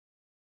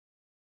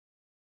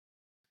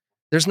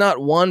there's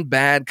not one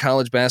bad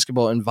college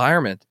basketball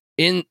environment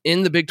in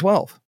the Big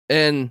 12.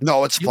 And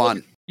no, it's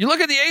fun. You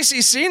look at the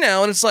ACC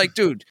now, and it's like,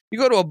 dude, you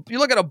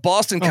look at a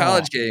Boston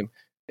College game.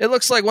 It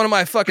looks like one of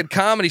my fucking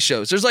comedy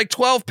shows. There's like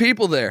 12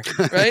 people there,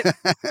 right?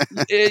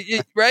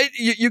 Right?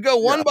 You go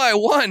one by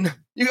one.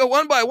 You go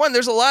one by one.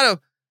 There's a lot of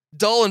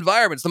dull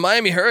environments. The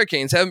Miami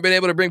Hurricanes haven't been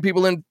able to bring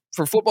people in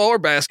for football or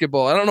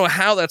basketball. I don't know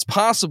how that's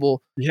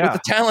possible with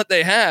the talent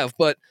they have,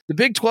 but the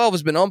Big 12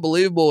 has been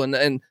unbelievable,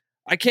 and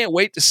I can't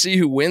wait to see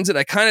who wins it.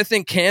 I kind of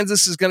think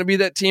Kansas is going to be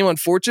that team,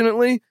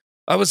 unfortunately.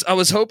 I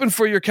was hoping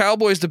for your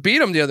Cowboys to beat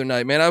them the other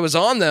night, man. I was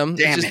on them.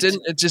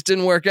 It just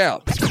didn't work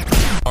out.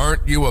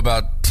 Aren't you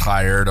about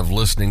tired of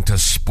listening to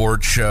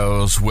sports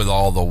shows with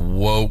all the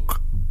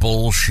woke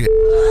bullshit?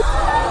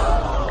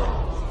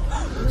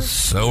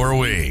 So are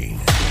we.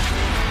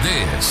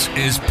 This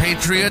is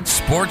Patriot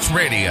Sports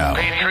Radio.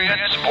 Patriot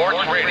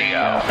Sports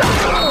Radio.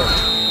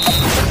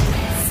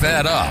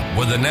 Fed up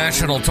with the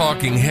national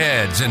talking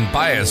heads and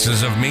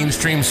biases of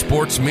mainstream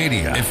sports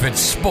media. If it's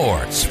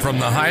sports from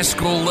the high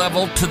school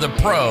level to the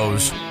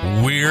pros,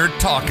 we're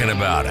talking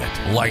about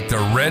it like the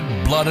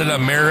red-blooded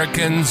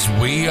Americans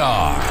we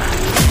are.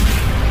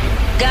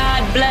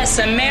 God bless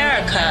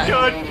America.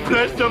 God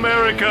bless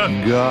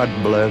America.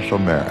 God bless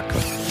America.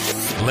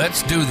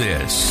 Let's do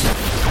this.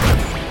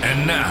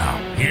 And now,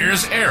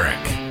 here's Eric,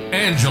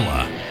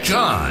 Angela,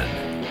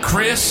 John,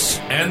 Chris,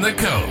 and the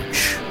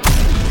coach.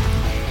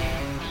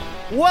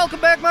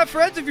 Welcome back, my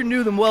friends. If you're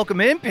new, then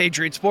welcome in.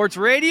 Patriot Sports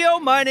Radio.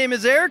 My name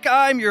is Eric.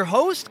 I'm your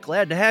host.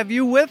 Glad to have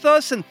you with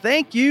us, and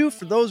thank you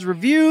for those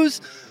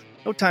reviews.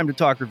 No time to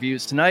talk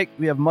reviews tonight.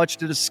 We have much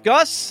to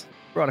discuss.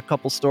 Brought a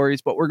couple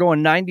stories, but we're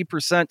going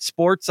 90%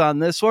 sports on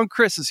this one.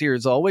 Chris is here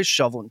as always,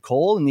 shoveling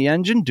coal in the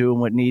engine,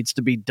 doing what needs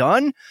to be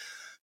done.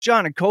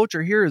 John and Coach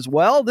are here as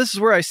well. This is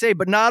where I say,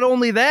 but not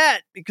only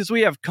that, because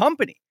we have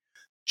company.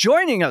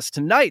 Joining us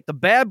tonight, the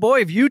bad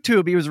boy of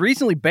YouTube. He was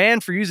recently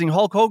banned for using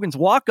Hulk Hogan's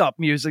walk-up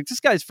music. This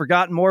guy's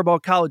forgotten more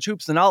about college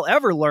hoops than I'll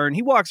ever learn.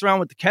 He walks around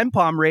with the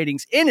KenPom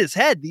ratings in his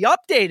head, the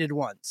updated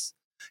ones.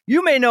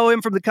 You may know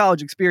him from the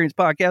College Experience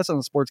podcast on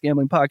the Sports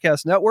Gambling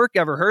Podcast Network.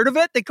 Ever heard of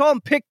it? They call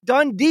him Pick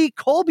Dundee,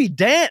 Colby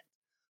Dant.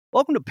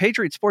 Welcome to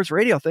Patriot Sports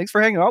Radio. Thanks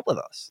for hanging out with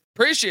us.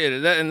 Appreciate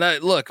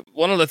it. Look,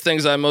 one of the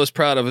things I'm most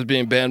proud of is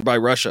being banned by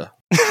Russia.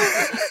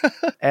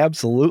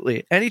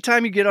 Absolutely.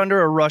 Anytime you get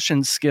under a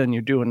Russian skin,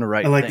 you're doing the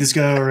right thing. I like this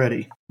guy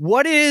already.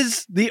 What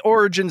is the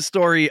origin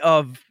story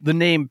of the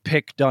name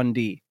Pick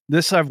Dundee?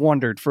 This I've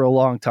wondered for a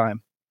long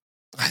time.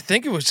 I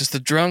think it was just a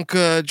drunk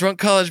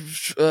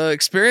college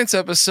experience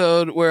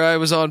episode where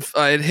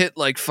I had hit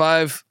like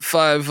five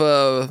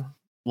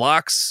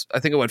locks. I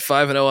think I went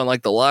 5-0 on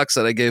like the locks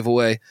that I gave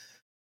away.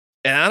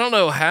 And I don't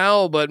know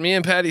how, but me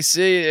and Patty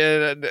C,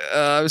 and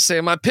I was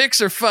saying my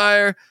picks are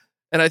fire.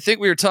 And I think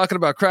we were talking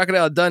about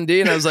Crocodile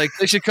Dundee, and I was like,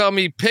 they should call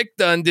me Pick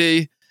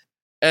Dundee.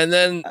 And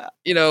then,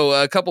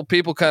 a couple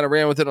people kind of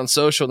ran with it on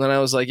social. And then I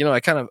was like, I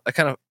kind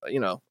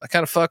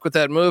of fuck with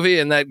that movie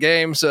and that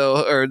game.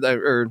 So, or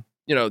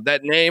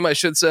that name, I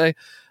should say.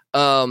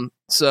 I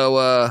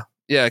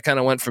kind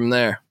of went from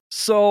there.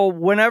 So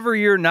whenever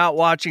you're not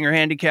watching or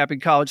handicapping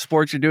college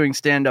sports, you're doing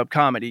stand-up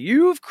comedy.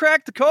 You've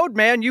cracked the code,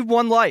 man. You've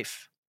won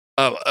life.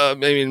 I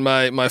mean,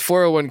 my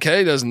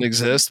 401k doesn't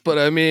exist, but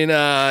I mean,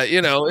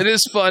 it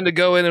is fun to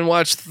go in and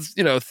watch,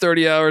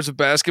 30 hours of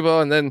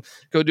basketball and then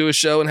go do a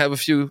show and have a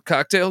few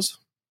cocktails.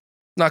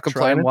 Not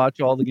complaining. Try and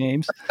watch all the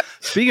games.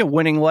 Speaking of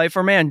winning life,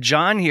 our man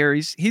John here,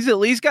 he's at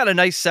least got a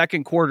nice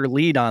second quarter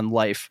lead on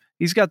life.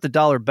 He's got the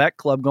Dollar Bet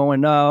Club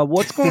going.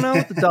 What's going on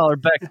with the Dollar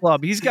Bet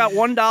Club? He's got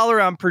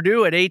 $1 on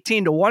Purdue at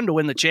 18-1 to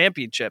win the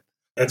championship.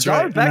 That's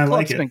Dollar right. Bet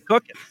Club's been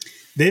cooking.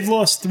 They've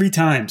lost 3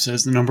 times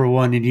as the number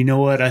one, and you know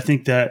what? I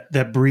think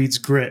that breeds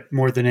grit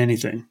more than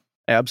anything.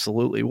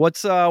 Absolutely.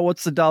 What's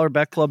the Dollar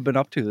Bet Club been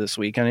up to this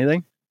week?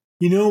 Anything?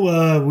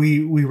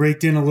 We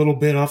raked in a little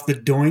bit off the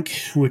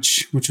doink,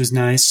 which was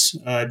nice.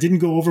 Didn't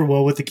go over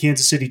well with the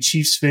Kansas City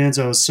Chiefs fans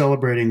I was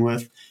celebrating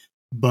with,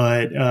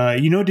 but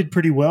did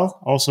pretty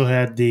well. Also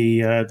had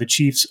the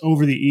Chiefs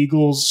over the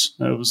Eagles.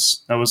 That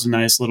was a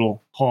nice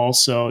little haul.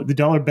 So the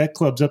Dollar Bet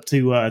Club's up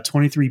to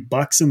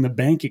 $23 in the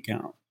bank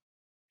account.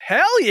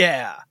 Hell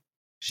yeah.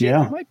 Yeah.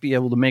 I might be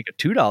able to make a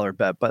 $2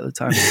 bet by the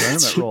time the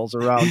tournament rolls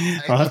around.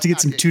 I'll have to get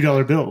some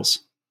 $2 bills.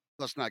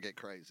 Let's not get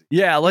crazy.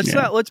 Yeah,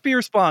 let's be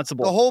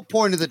responsible. The whole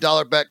point of the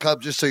Dollar Bet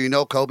Club, just so you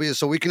know, Colby, is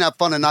so we can have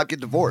fun and not get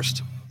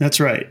divorced. That's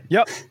right.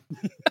 Yep.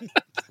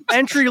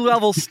 Entry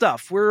level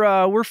stuff.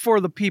 We're for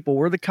the people.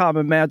 We're the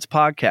Common Mads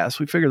podcast.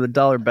 We figure the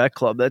Dollar Bet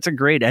Club, that's a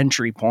great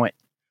entry point.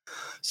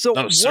 So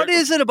what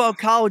is it about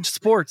college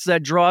sports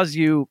that draws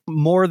you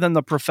more than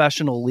the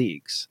professional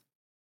leagues?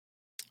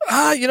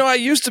 I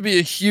used to be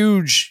a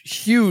huge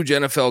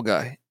NFL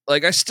guy.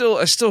 Like I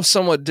still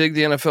somewhat dig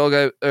the NFL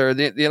guy or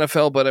the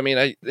NFL, but I mean,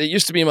 it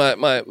used to be my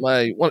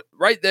one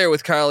right there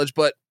with college.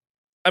 But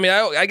I mean,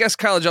 I guess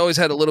college always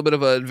had a little bit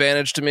of an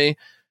advantage to me.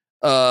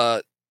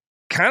 Kind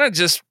of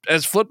just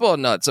as football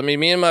nuts. I mean,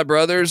 me and my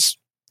brothers,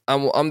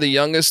 I'm the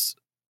youngest,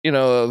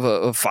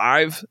 of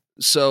 5.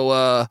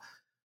 So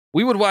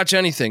we would watch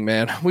anything,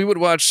 man. We would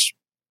watch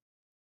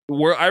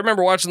I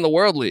remember watching the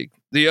World League,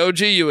 the OG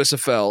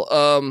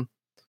USFL.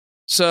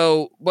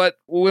 But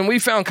when we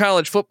found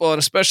college football, and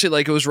especially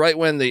like it was right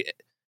when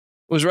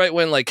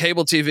like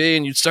cable TV,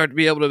 and you'd start to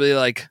be able to be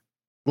like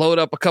load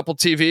up a couple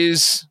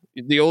TVs,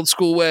 the old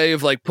school way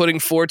of like putting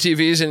 4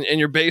 TVs in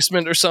your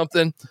basement or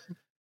something.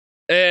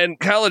 And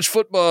college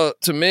football,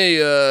 to me,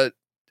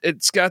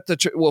 it's got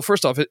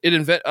first off,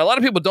 a lot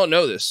of people don't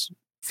know this.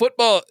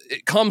 Football,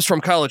 it comes from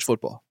college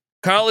football.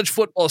 College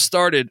football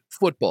started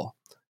football.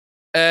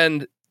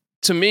 And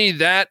to me,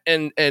 that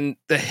and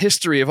the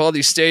history of all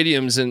these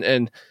stadiums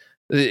and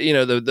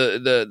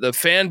the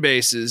fan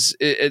bases,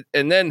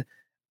 and then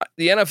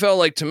the NFL,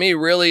 like, to me,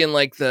 really in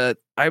like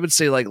I would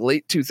say like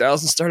late 2000s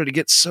started to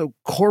get so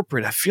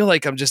corporate. I feel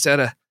like I'm just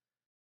at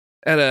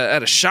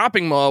a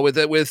shopping mall with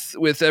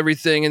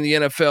everything in the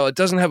NFL. It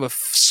doesn't have a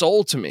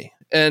soul to me,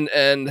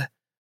 and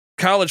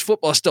college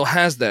football still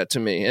has that to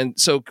me. And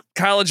so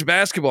college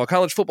basketball,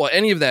 college football,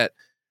 any of that,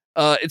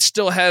 it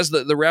still has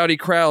the rowdy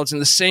crowds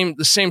and the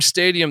same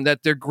stadium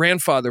that their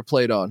grandfather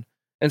played on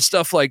and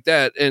stuff like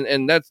that.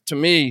 And that's, to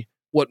me,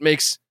 what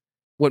makes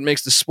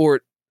the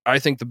sport, I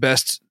think, the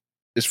best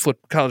is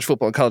college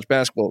football and college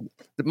basketball.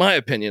 In my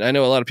opinion, I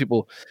know a lot of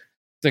people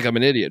think I'm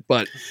an idiot,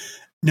 but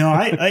no,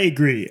 I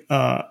agree.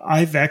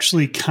 I've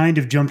actually kind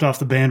of jumped off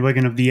the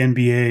bandwagon of the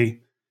NBA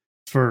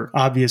for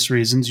obvious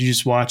reasons. You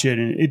just watch it,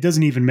 and it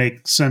doesn't even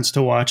make sense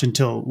to watch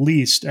until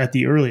at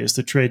the earliest,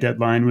 the trade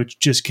deadline, which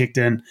just kicked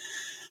in.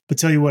 But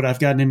tell you what, I've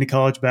gotten into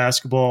college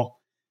basketball,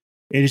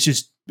 and it's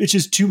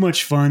just too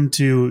much fun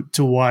to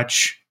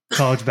watch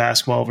college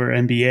basketball over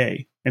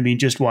NBA. I mean,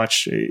 just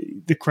watch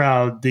the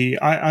crowd.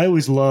 I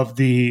always love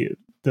the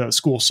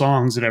school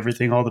songs and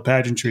everything, all the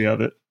pageantry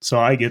of it. So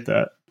I get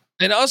that.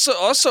 And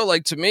also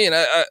like, to me, and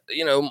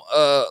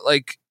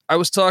like I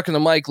was talking to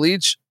Mike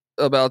Leach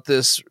about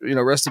this,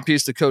 rest in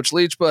peace to Coach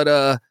Leach, but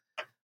I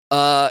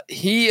thought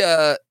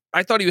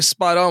he was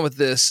spot on with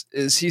this.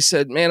 Is he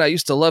said, man, I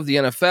used to love the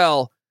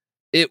NFL.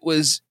 It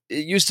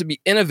used to be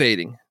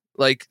innovating.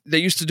 Like, they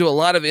used to do a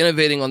lot of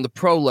innovating on the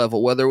pro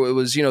level, whether it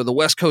was, the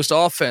West Coast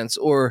offense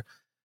or,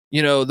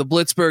 the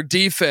Blitzburg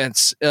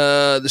defense,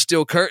 the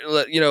steel curtain,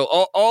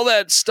 all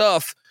that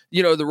stuff,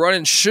 the run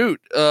and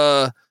shoot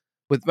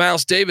with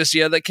Miles Davis.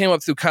 Yeah, that came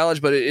up through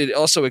college, but it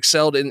also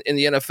excelled in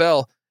the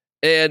NFL.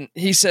 And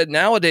he said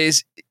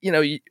nowadays,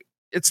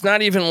 it's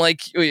not even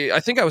like, I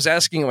think I was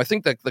asking him, I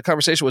think that the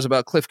conversation was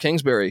about Cliff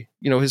Kingsbury,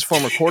 his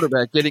former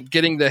quarterback,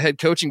 getting the head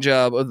coaching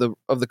job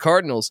of the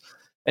Cardinals.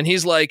 And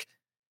he's like,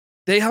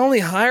 they only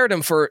hired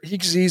him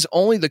because he's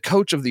only the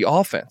coach of the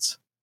offense.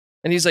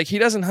 And he's like, he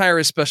doesn't hire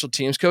his special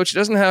teams coach. He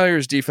doesn't hire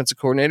his defensive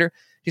coordinator.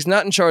 He's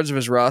not in charge of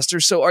his roster.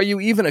 So are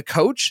you even a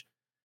coach?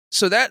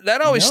 So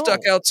that always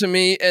stuck out to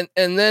me. And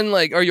then,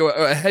 like, are you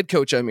a head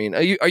coach? I mean,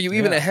 are you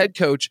even a head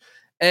coach?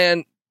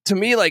 And to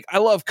me, like, I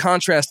love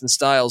contrast and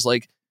styles.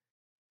 Like,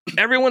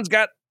 everyone's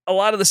got a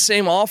lot of the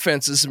same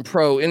offenses in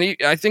pro. And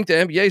I think the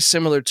NBA is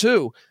similar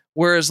too.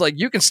 Whereas, like,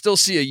 you can still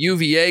see a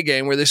UVA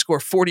game where they score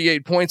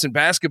 48 points in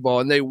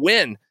basketball and they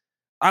win.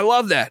 I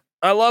love that.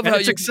 I love how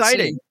it's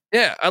exciting.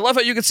 I love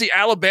how you can see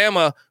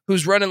Alabama,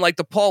 who's running like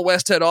the Paul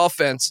Westhead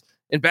offense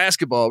in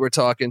basketball. We're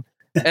talking,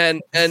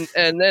 and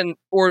then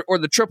or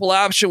the triple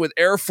option with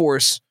Air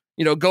Force.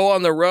 Go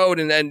on the road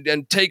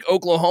and take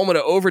Oklahoma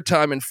to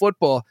overtime in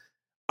football.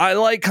 I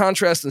like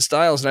contrast and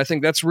styles, and I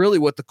think that's really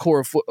what the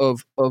core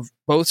of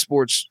both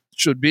sports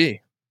should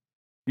be.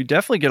 You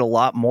definitely get a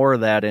lot more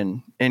of that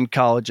in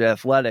college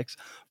athletics.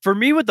 For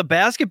me, with the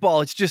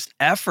basketball, it's just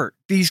effort.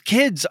 These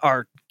kids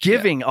are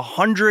giving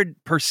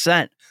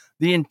 100%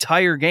 the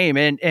entire game.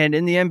 And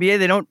in the NBA,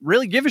 they don't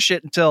really give a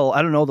shit until,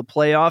 I don't know, the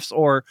playoffs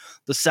or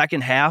the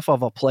second half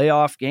of a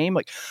playoff game.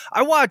 Like,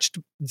 I watched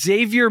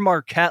Xavier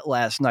Marquette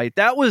last night.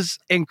 That was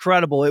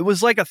incredible. It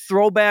was like a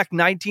throwback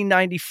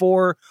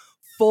 1994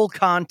 full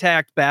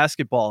contact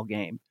basketball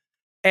game.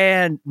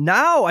 And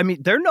now, I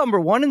mean, they're number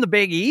one in the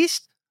Big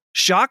East.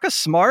 Shaka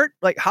Smart.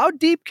 Like, how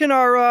deep can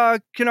our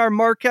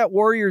Marquette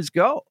Warriors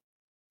go?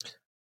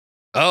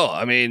 Oh,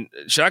 I mean,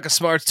 Shaka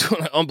Smart's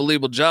doing an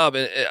unbelievable job.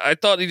 And I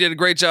thought he did a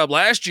great job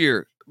last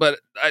year, but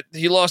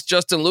he lost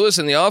Justin Lewis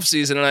in the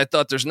offseason, and I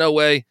thought there's no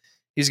way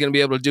he's going to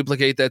be able to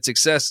duplicate that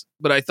success.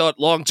 But I thought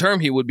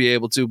long-term he would be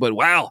able to. But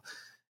wow,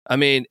 I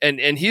mean, and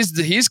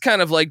he's kind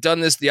of like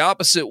done this the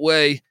opposite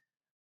way.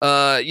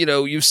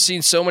 You've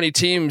seen so many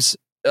teams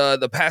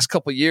the past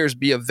couple of years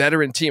be a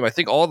veteran team. I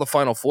think all the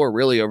Final Four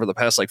really over the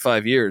past like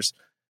 5 years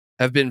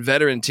have been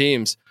veteran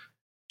teams.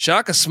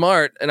 Shaka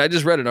Smart, and I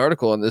just read an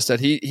article on this, that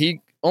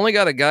he only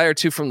got a guy or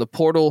two from the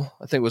portal.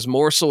 I think it was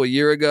Morsel a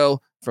year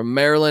ago from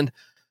Maryland.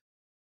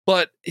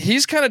 But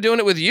he's kind of doing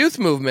it with youth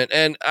movement.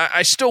 And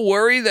I still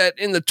worry that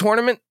in the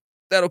tournament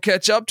that'll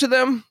catch up to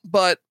them.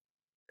 But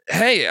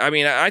hey, I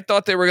mean, I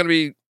thought they were going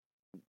to be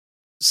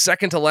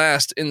second to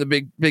last in the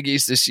Big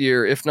East this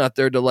year, if not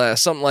third to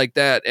last, something like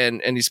that.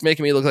 And he's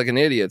making me look like an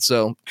idiot.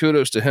 So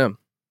kudos to him.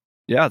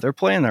 Yeah, they're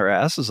playing their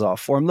asses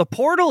off for him. The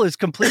portal is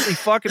completely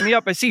fucking me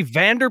up. I see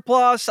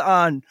Vanderplas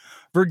on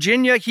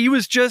Virginia, he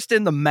was just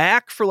in the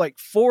MAC for like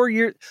 4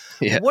 years.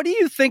 Yeah. What do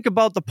you think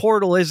about the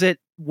portal?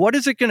 What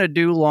is it going to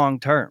do long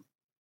term?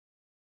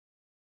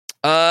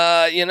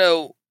 I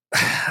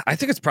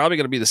think it's probably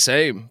going to be the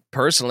same.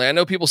 Personally, I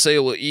know people say it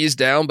will ease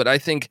down, but I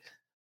think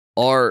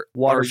our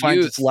finds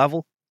youth, its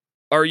level.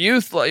 Our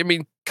youth, I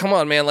mean, come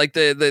on, man! Like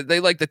they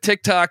like the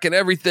TikTok and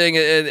everything,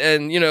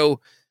 and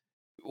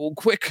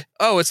quick.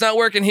 Oh, it's not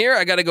working here.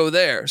 I got to go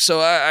there. So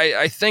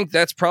I think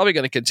that's probably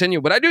going to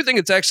continue. But I do think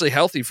it's actually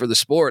healthy for the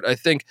sport. I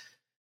think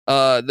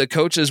the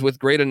coaches with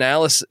great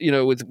analysis,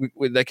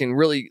 with that can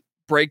really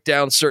break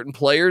down certain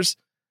players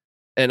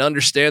and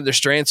understand their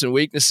strengths and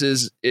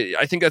weaknesses.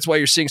 I think that's why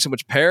you're seeing so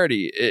much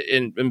parity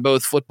in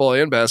both football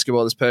and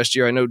basketball this past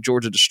year. I know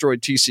Georgia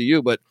destroyed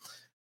TCU, but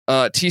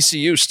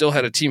TCU still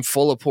had a team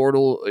full of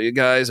portal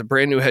guys, a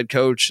brand new head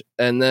coach,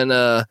 and then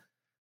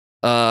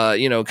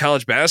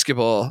college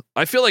basketball.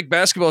 I feel like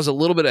basketball is a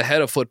little bit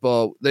ahead of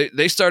football.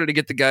 They started to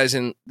get the guys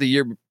in the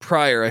year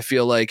prior, I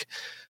feel like.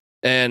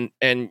 And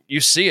you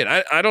see it.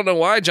 I don't know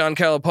why John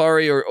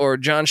Calipari or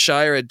John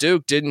Shire at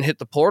Duke didn't hit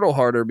the portal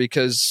harder,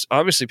 because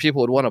obviously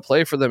people would want to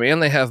play for them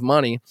and they have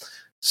money.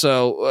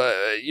 So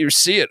you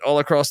see it all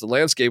across the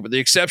landscape, with the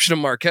exception of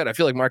Marquette. I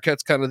feel like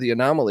Marquette's kind of the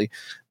anomaly.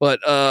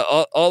 But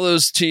all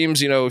those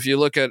teams, if you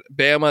look at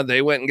Bama,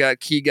 they went and got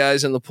key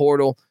guys in the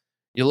portal.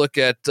 You look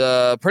at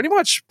pretty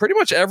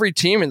much every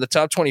team in the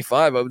top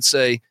 25, I would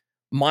say,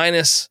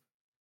 minus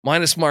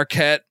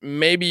Marquette.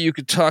 Maybe you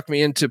could talk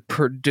me into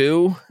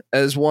Purdue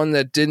as one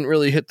that didn't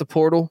really hit the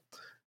portal.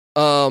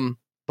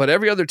 But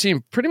every other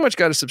team pretty much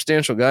got a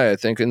substantial guy, I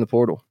think, in the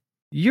portal.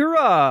 You're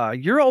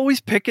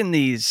always picking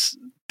these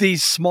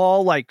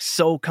small, like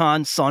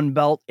SoCon,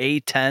 Sunbelt,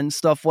 A10,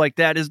 stuff like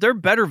that. Is there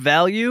better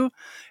value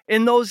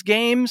in those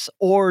games,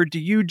 or do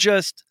you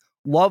just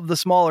love the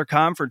smaller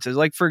conferences?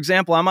 Like, for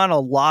example, I'm on a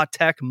La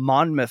Tech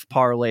Monmouth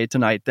parlay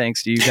tonight,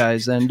 thanks to you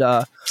guys. And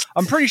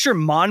I'm pretty sure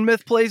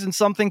Monmouth plays in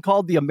something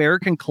called the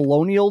American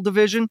Colonial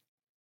Division.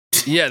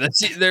 Yeah,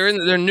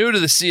 they're new to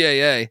the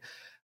CAA.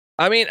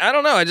 I mean, I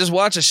don't know. I just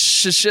watch a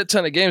shit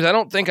ton of games. I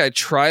don't think I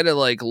try to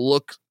like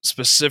look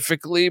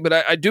specifically, but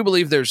I do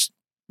believe there's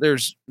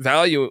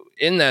value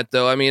in that,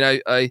 though. I mean,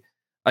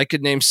 I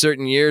could name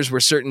certain years where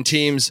certain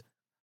teams,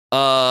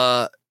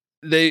 I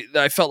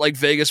felt like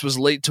Vegas was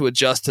late to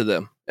adjust to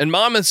them. And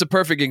Monmouth's a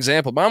perfect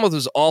example. Monmouth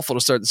was awful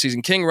to start the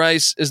season. King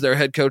Rice is their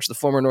head coach, the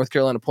former North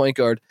Carolina point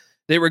guard.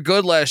 They were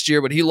good last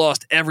year, but he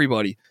lost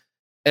everybody.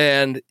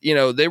 And,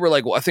 they were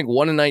like, I think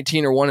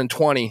 1-19 or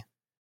 1-20.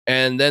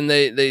 And then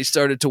they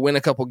started to win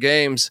a couple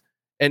games.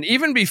 And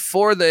even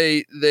before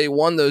they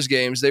won those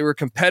games, they were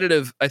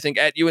competitive, I think,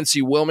 at UNC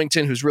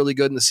Wilmington, who's really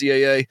good in the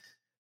CAA.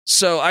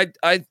 So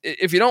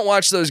if you don't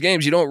watch those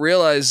games, you don't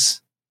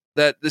realize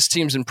that this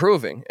team's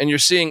improving. And you're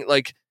seeing,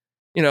 like,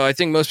 I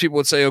think most people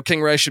would say, oh,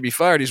 King Rice should be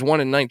fired. He's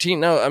 1-19.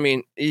 No, I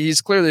mean, he's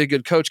clearly a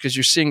good coach, because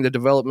you're seeing the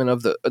development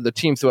of the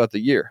team throughout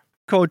the year.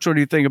 Coach, what do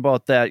you think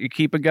about that? You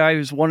keep a guy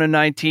who's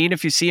 1-19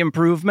 if you see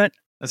improvement?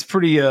 That's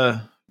pretty,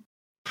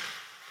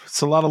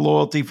 it's a lot of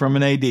loyalty from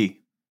an AD.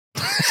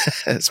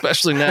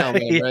 Especially now,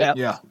 man, right?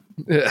 Yeah.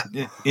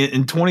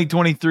 In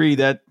 2023,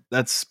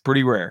 that's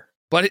pretty rare.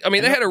 But I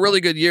mean, they had a really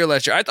good year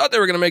last year. I thought they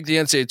were going to make the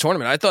NCAA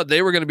tournament. I thought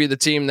they were going to be the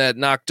team that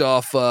knocked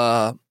off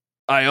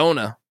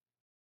Iona.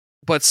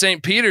 But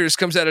St. Peter's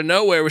comes out of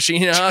nowhere with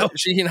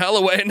Shaheen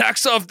Holloway and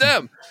knocks off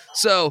them.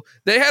 So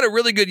they had a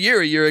really good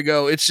year a year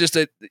ago. It's just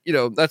that,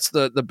 that's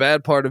the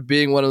bad part of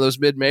being one of those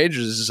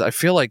mid-majors, is I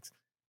feel like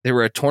they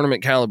were a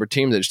tournament caliber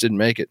team that just didn't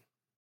make it.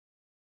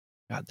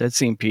 God, that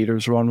St.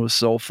 Peter's run was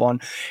so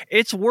fun.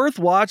 It's worth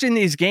watching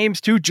these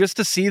games too, just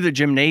to see the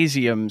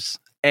gymnasiums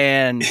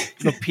and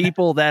the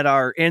people that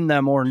are in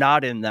them or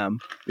not in them.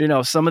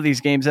 Some of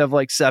these games have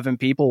like 7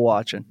 people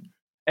watching,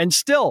 and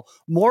still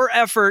more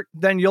effort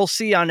than you'll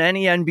see on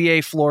any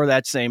NBA floor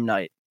that same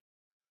night.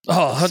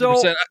 Oh, 100%.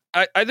 So,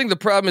 I think the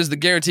problem is the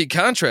guaranteed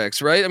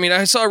contracts, right? I mean,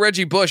 I saw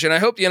Reggie Bush, and I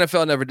hope the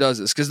NFL never does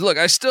this, because look,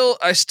 I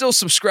still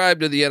subscribe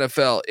to the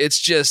NFL. It's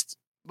just,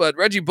 but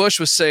Reggie Bush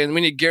was saying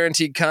we need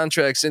guaranteed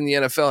contracts in the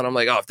NFL, and I'm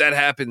like, oh, if that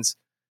happens,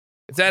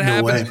 we're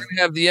going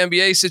to have the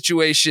NBA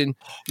situation.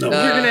 You're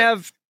going to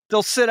have,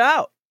 they'll sit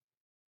out.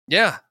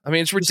 Yeah, I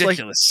mean, it's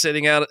ridiculous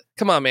sitting out.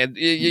 Come on, man.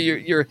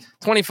 You're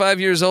 25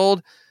 years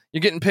old.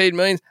 You're getting paid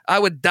millions. I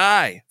would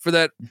die for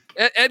that.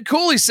 Ed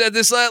Cooley said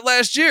this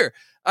last year.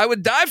 I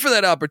would die for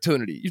that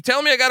opportunity. You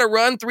tell me I got to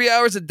run 3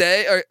 hours a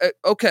day?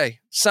 Okay,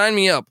 sign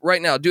me up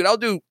right now. Dude, I'll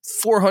do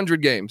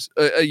 400 games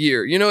a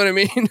year. You know what I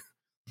mean?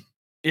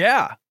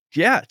 Yeah.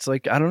 It's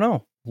like, I don't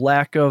know,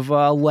 lack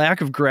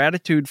of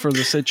gratitude for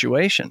the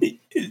situation.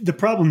 The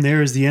problem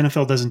there is the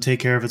NFL doesn't take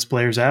care of its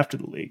players after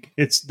the league.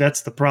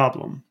 That's the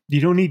problem.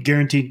 You don't need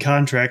guaranteed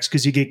contracts,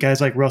 because you get guys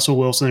like Russell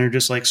Wilson who are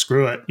just like,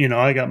 screw it.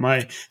 I got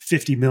my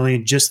 $50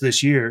 million just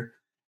this year.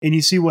 And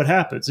you see what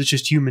happens. It's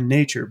just human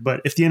nature.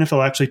 But if the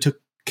NFL actually took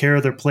care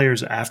of their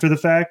players after the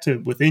fact,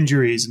 with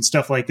injuries and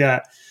stuff like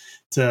that,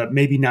 to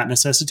maybe not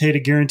necessitate a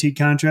guaranteed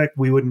contract,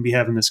 we wouldn't be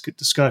having this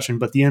discussion.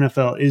 But the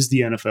NFL is the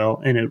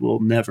NFL, and it will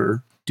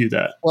never do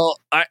that. Well,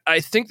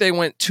 I think they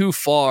went too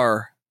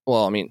far.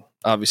 Well, I mean,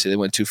 obviously they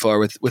went too far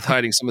with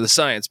hiding some of the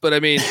science, but I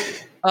mean,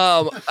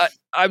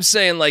 I'm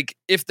saying like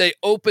if they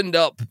opened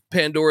up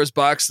Pandora's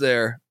box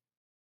there,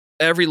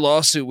 every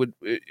lawsuit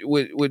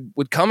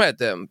would come at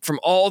them from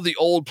all the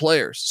old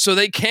players. So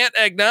they can't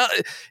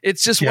acknowledge.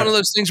 It's just one of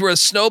those things where a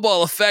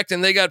snowball effect,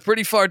 and they got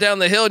pretty far down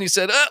the hill, and you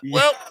said,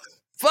 well,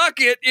 fuck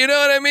it. You know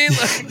what I mean?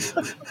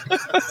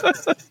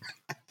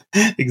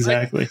 Like,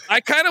 exactly.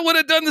 I kind of would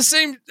have done the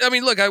same. I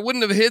mean, look, I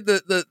wouldn't have hid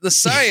the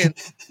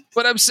science,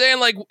 but I'm saying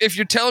like, if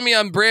you're telling me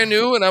I'm brand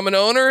new and I'm an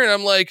owner and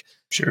I'm like,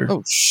 sure,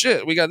 oh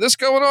shit, we got this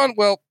going on.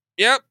 Well,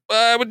 yep,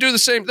 I would do the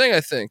same thing,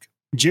 I think.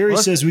 Jerry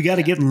says we got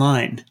to get in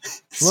line.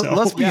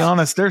 Let's be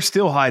honest; they're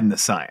still hiding the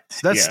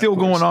science. That's still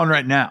going on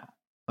right now.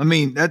 I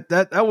mean,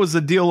 that was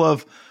the deal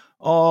of,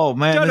 oh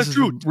man, this is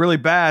really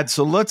bad.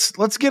 So let's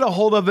get a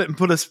hold of it and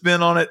put a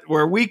spin on it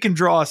where we can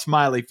draw a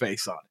smiley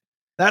face on it.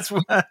 That's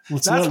what.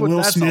 Let's let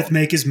Will Smith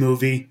make his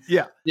movie.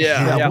 Yeah.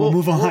 We'll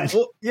move on.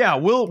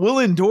 We'll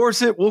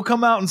endorse it. We'll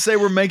come out and say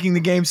we're making the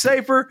game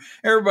safer.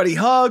 Everybody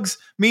hugs.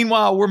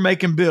 Meanwhile, we're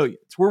making billions.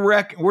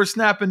 We're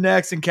snapping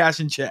necks and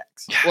cashing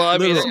checks. Well, I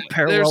mean,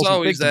 there's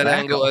always that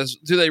angle as,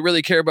 do they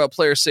really care about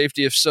player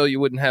safety? If so, you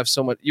wouldn't have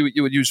so much. You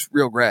would use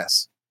real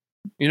grass.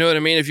 You know what I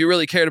mean? If you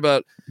really cared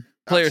about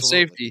player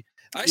safety,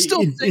 I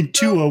still think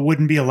Tua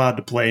wouldn't be allowed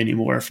to play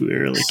anymore if we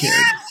really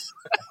cared.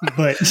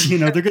 But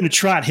they're going to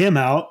trot him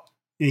out.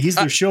 He's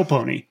their show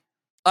pony.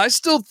 I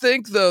still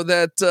think though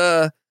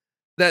that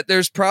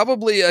there's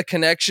probably a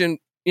connection.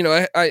 You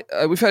know,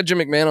 we've had Jim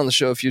McMahon on the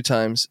show a few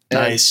times.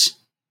 Nice.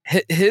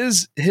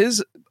 His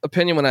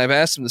opinion when I've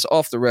asked him this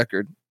off the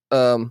record.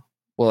 Well,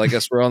 I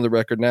guess we're on the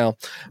record now.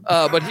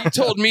 But he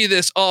told me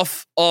this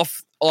off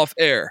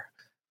air.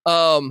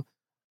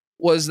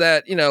 Was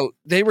that,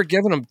 they were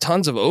giving him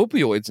tons of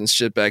opioids and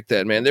shit back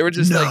then, man. They were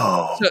just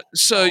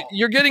so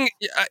you're getting,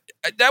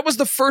 that was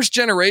the first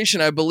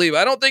generation, I believe.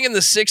 I don't think in the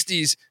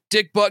 60s,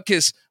 Dick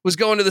Butkus was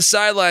going to the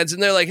sidelines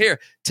and they're like, here,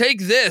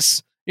 take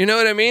this. You know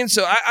what I mean?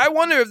 So I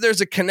wonder if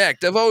there's a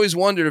connect. I've always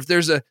wondered if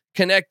there's a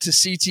connect to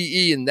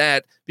CTE in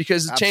that,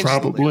 because it changes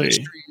probably. the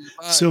industry.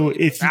 So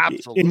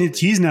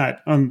he's not,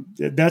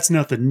 that's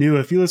nothing new.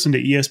 If you listen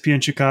to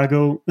ESPN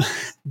Chicago,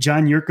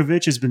 John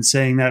Yurkovich has been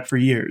saying that for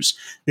years.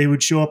 They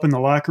would show up in the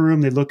locker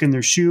room, they'd look in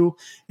their shoe,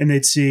 and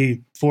they'd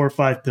see 4 or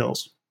 5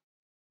 pills.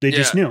 They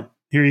just knew.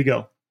 Here you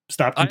go.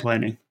 Stop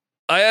complaining.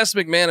 I asked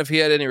McMahon if he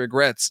had any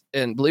regrets,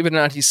 and believe it or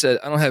not, he said,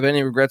 I don't have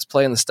any regrets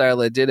playing the style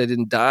I did. I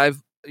didn't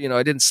dive.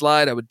 I didn't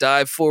slide. I would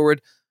dive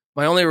forward.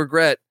 My only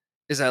regret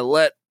is I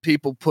let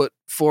people put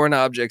foreign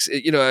objects.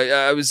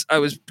 I was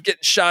getting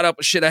shot up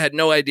with shit I had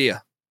no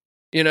idea.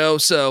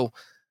 So,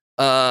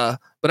 but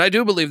I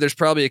do believe there's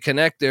probably a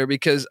connect there,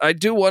 because I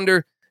do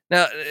wonder.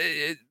 Now,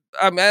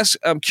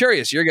 I'm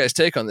curious your guys'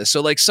 take on this.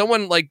 So, like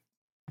someone like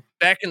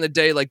back in the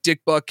day, like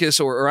Dick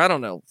Butkus, or I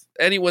don't know,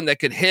 anyone that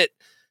could hit,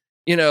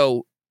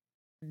 do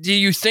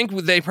you think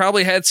they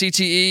probably had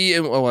CTE?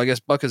 And I guess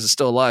Butkus is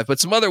still alive,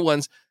 but some other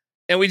ones.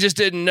 And we just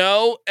didn't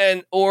know,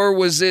 or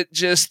was it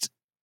just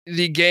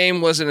the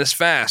game wasn't as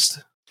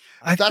fast?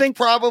 I think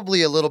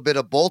probably a little bit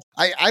of both.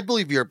 I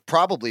believe you're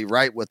probably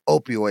right with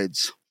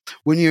opioids.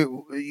 When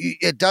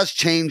it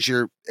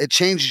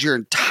changes your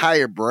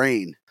entire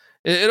brain.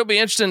 It'll be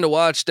interesting to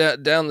watch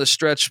down the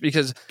stretch,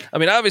 because I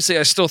mean, obviously,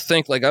 I still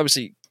think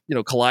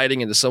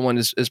colliding into someone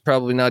is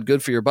probably not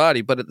good for your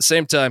body, but at the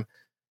same time,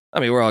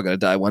 I mean, we're all going to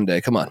die one day.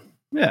 Come on.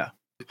 Yeah.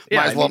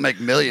 Might as well make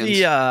millions.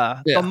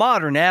 The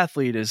modern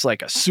athlete is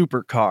like a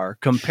supercar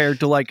compared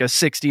to like a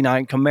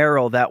 69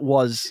 Camaro that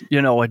was,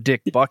 a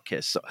Dick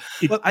Butkus. So,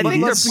 I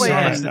think they're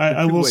playing.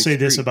 I will say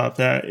this about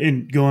that,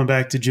 and going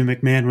back to Jim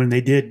McMahon, when they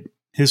did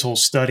his whole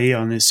study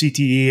on the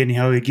CTE and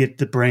how he get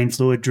the brain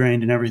fluid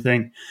drained and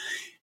everything,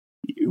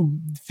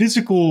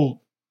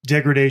 physical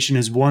degradation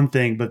is one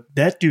thing, but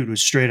that dude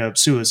was straight up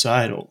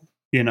suicidal,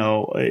 and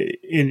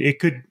it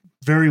could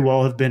very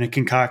well have been a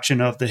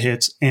concoction of the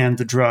hits and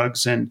the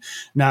drugs and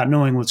not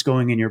knowing what's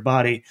going in your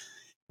body.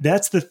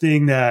 That's the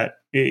thing that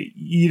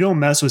you don't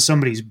mess with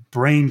somebody's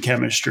brain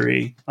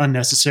chemistry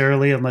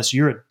unnecessarily unless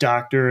you're a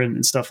doctor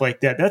and stuff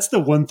like that. That's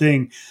the one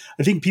thing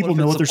I think people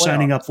know what they're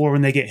signing up for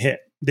when they get hit.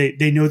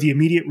 They know the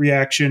immediate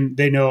reaction.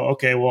 They know,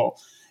 okay,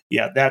 well,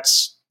 yeah,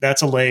 that's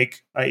a leg.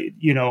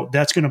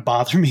 That's going to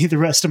bother me the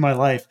rest of my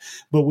life.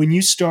 But when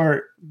you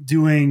start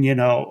doing,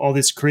 all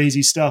this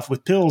crazy stuff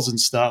with pills and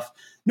stuff,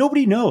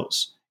 nobody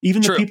knows,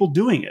 even the people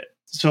doing it.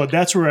 So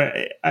that's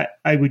where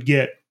I would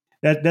get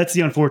that. That's the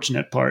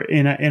unfortunate part.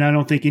 And I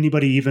don't think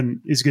anybody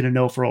even is going to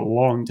know for a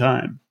long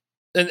time.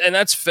 And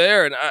that's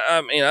fair. And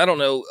I mean, I don't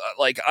know,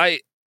 like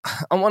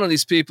I'm one of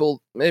these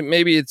people,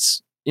 maybe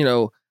it's,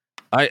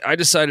 I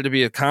decided to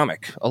be a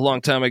comic a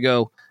long time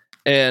ago,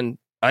 and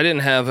I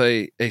didn't have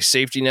a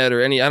safety net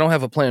or I don't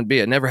have a plan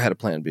B. I never had a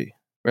plan B.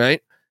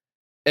 Right.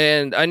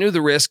 And I knew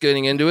the risk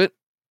getting into it.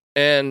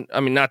 And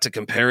I mean, not to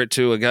compare it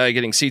to a guy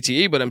getting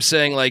CTE, but I'm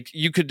saying like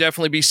you could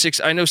definitely be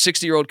I know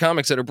 60-year-old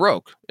comics that are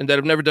broke and that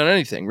have never done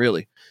anything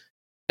really.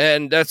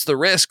 And that's the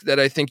risk that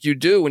I think you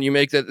do when you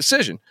make that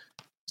decision.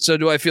 So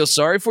do I feel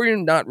sorry for you?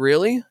 Not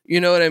really. You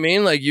know what I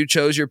mean? Like, you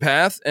chose your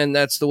path, and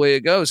that's the way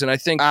it goes. And I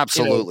think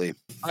absolutely.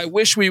 I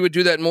wish we would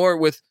do that more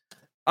with,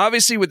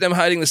 obviously, with them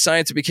hiding the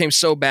science. It became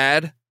so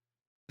bad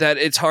that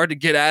it's hard to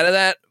get out of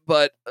that,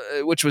 but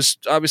which was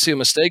obviously a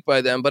mistake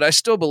by them. But I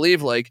still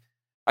believe, like,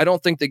 I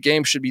don't think the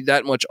game should be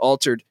that much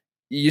altered.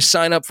 You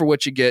sign up for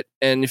what you get,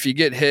 and if you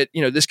get hit,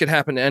 this could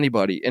happen to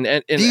anybody. And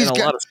in a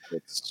lot of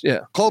sports,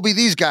 yeah. Colby,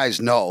 these guys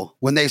know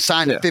when they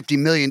sign a $50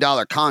 million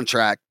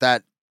contract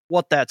that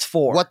what that's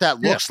for, what that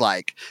looks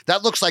like.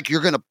 That looks like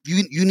you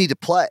need to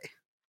play,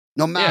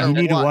 no matter. You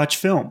need to watch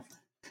film,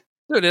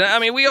 dude. I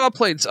mean, we all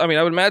played. I mean,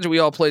 I would imagine we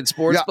all played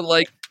sports, but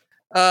like,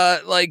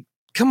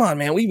 come on,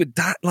 man, we would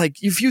die. Like,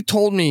 if you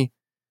told me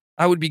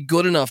I would be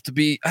good enough to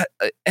be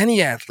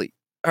any athlete,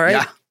 all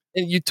right,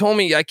 and you told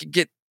me I could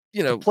get.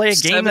 Play a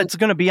game that's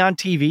going to be on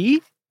TV.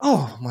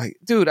 Oh my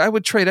dude, I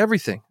would trade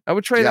everything.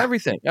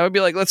 Everything. I would be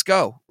like, let's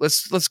go.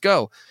 Let's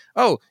go.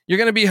 Oh, you're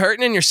going to be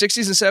hurting in your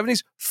 60s and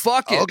 70s?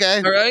 Fuck it.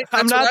 Okay. All right.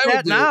 I'm not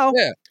that now.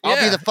 Yeah.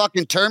 I'll be the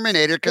fucking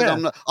Terminator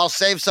because I'll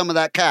save some of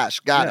that cash.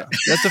 Got it.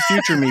 That's a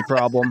future me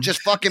problem.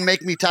 Just fucking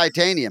make me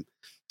titanium.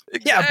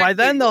 Exactly. Yeah. By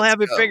then they'll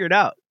have it figured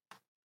out.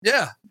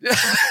 Yeah.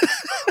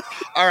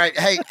 All right.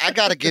 Hey, I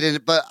got to get in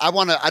it, but I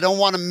don't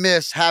want to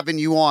miss having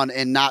you on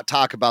and not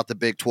talk about the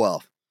Big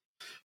 12.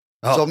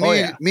 So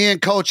me and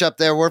Coach up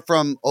there, we're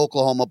from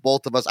Oklahoma,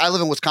 both of us. I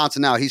live in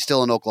Wisconsin now. He's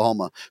still in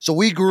Oklahoma. So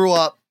we grew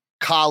up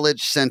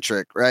college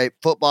centric, right?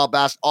 Football,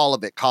 basketball, all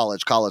of it,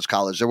 college.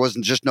 There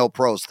wasn't just no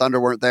pros.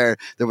 Thunder weren't there.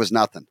 There was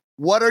nothing.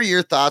 What are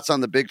your thoughts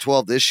on the Big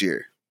 12 this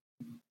year?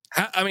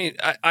 I mean,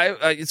 I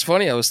it's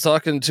funny. I was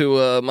talking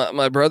to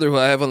my brother who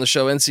I have on the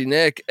show, NC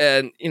Nick,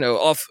 and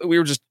we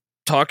were just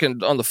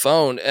talking on the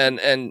phone,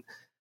 and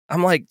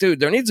I'm like, dude,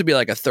 there needs to be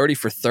like a 30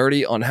 for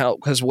 30 on how,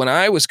 because when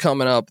I was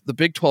coming up, the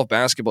Big 12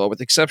 basketball, with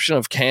the exception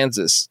of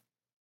Kansas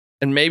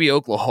and maybe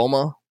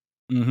Oklahoma,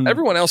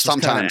 everyone else was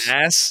kind of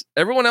ass.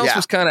 Everyone else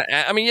was kind of,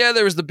 I mean,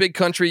 there was the big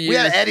country years. We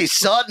had Eddie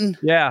Sutton.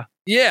 Yeah.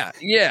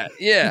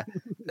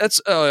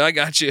 That's, I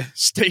got you.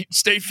 State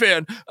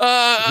fan.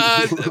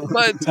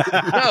 But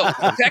no,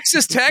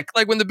 Texas Tech,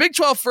 like when the Big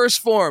 12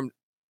 first formed,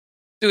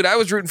 dude, I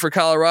was rooting for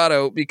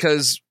Colorado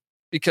because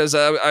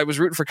I was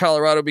rooting for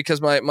Colorado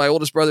because my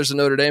oldest brother's a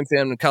Notre Dame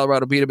fan and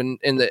Colorado beat him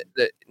in the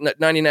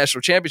 90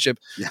 national championship.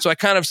 Yeah. So I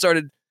kind of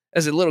started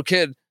as a little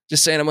kid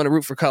just saying I'm going to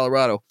root for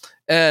Colorado.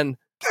 And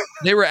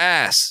they were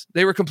ass.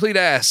 They were complete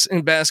ass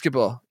in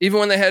basketball. Even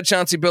when they had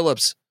Chauncey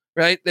Billups,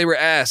 right? They were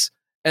ass.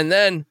 And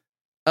then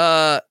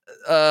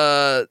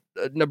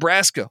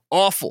Nebraska,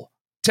 awful.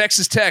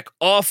 Texas Tech,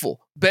 awful.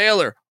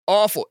 Baylor,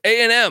 awful.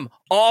 A&M,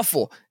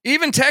 awful.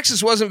 Even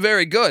Texas wasn't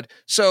very good.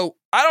 So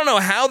I don't know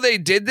how they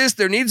did this.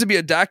 There needs to be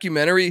a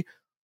documentary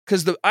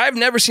because I've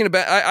never seen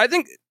I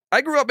think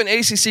I grew up in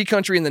ACC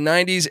country in the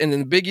 90s and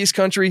in the Big East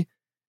country,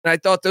 and I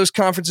thought those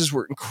conferences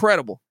were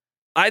incredible.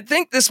 I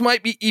think this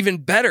might be even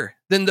better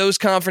than those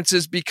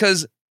conferences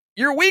because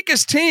your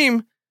weakest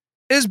team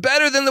is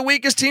better than the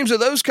weakest teams of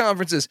those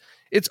conferences.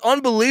 It's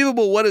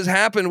unbelievable what has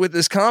happened with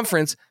this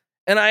conference,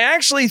 and I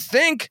actually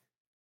think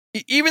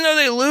even though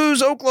they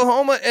lose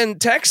Oklahoma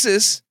and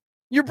Texas,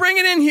 you're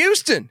bringing in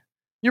Houston.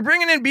 You're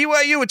bringing in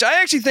BYU, which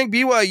I actually think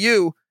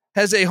BYU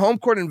has a home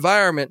court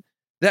environment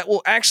that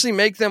will actually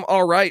make them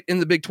all right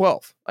in the Big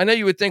 12. I know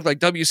you would think like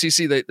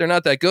WCC, they're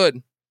not that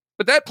good,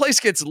 but that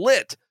place gets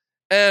lit.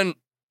 And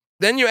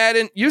then you add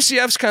in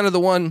UCF's kind of the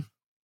one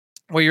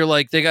where you're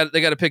like, they got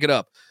to pick it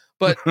up.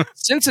 But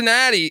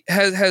Cincinnati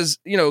has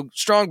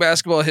strong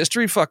basketball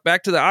history. Fuck,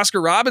 back to the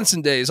Oscar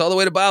Robinson days, all the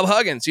way to Bob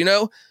Huggins,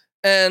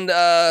 and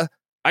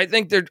I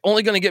think they're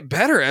only going to get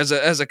better as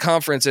a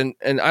conference, and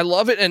I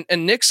love it.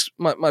 And Nick's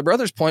my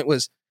brother's point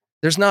was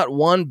there's not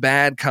one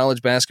bad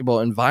college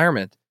basketball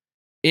environment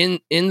in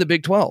the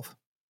Big 12.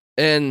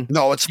 And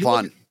no, it's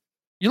fun.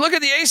 You look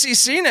at the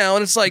ACC now,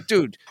 and it's like,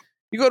 dude,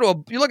 you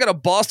look at a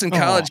Boston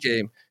College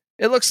game.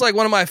 It looks like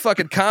one of my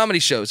fucking comedy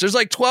shows. There's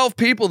like 12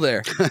 people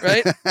there,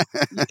 right?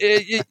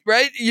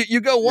 Right?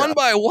 You go one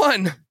by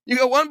one.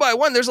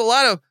 There's a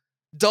lot of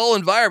dull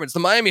environments.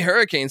 The Miami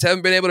Hurricanes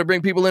haven't been able to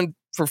bring people in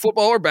for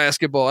football or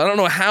basketball. I don't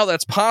know how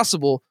that's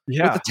possible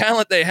with the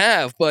talent they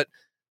have, but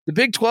the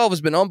Big 12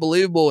 has been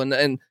unbelievable,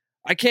 and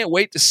I can't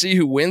wait to see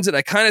who wins it.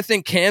 I kind of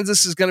think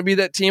Kansas is going to be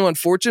that team,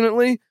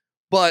 unfortunately,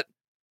 but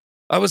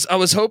I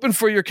was hoping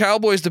for your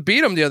Cowboys to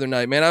beat them the other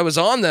night, man. I was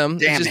on them.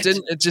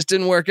 It just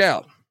didn't work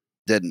out.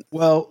 Didn't.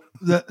 Well,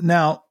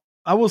 now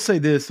I will say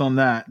this on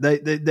that.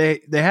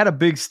 They had a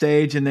big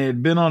stage and they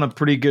had been on a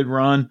pretty good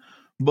run,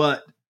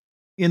 but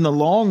in the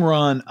long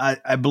run,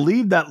 I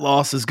believe that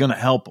loss is going to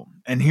help them.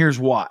 And here's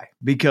why: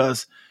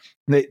 because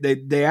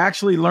they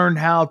actually learned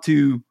how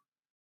to.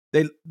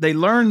 They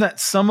learned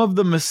that some of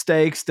the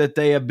mistakes that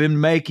they have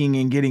been making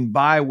and getting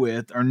by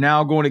with are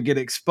now going to get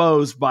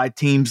exposed by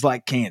teams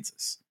like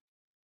Kansas,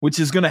 which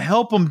is going to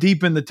help them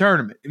deep in the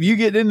tournament. If you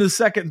get into the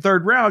second and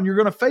third round, you're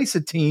going to face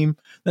a team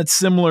that's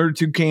similar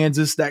to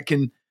Kansas that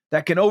can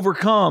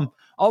overcome.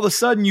 All of a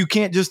sudden, you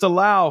can't just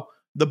allow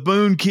the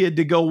Boone kid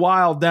to go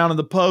wild down in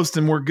the post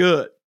and we're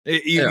good.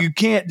 You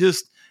can't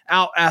just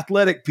out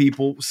athletic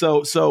people.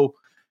 So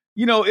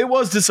it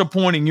was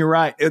disappointing. You're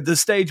right. The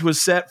stage was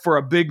set for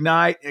a big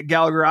night at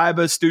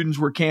Gallagher-Iba. Students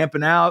were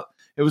camping out.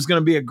 It was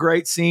going to be a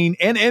great scene,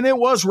 and it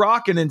was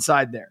rocking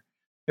inside there.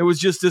 It was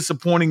just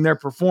disappointing, their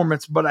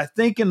performance. But I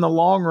think in the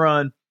long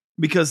run,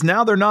 because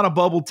now they're not a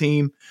bubble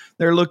team,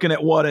 they're looking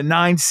at a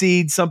 9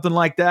 seed, something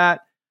like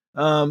that.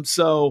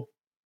 So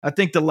I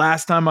think the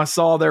last time I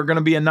saw they're going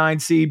to be a 9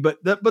 seed,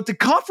 but the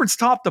conference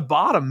top to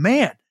bottom,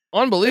 man,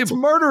 unbelievable. It's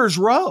murderer's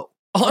row.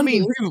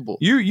 Unbelievable.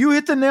 I mean, you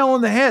hit the nail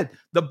on the head.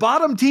 The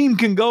bottom team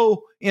can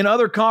go in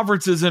other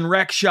conferences and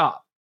wreck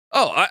shop.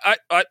 Oh,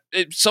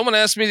 someone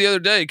asked me the other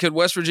day, could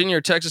West Virginia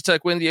or Texas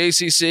Tech win the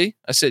ACC?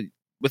 I said,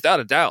 without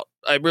a doubt.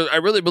 I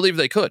really believe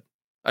they could.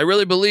 I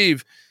really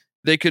believe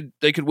they could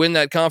win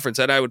that conference,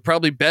 and I would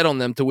probably bet on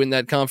them to win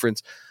that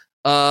conference.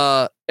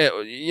 I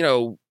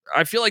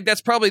feel like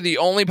that's probably the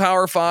only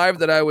Power 5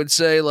 that I would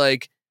say,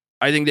 like,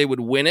 I think they would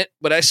win it,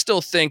 but I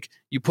still think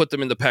you put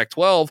them in the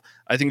Pac-12.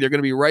 I think they're going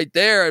to be right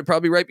there,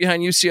 probably right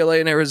behind UCLA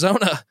and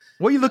Arizona.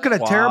 Well, you look at a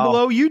terrible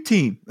OU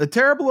team,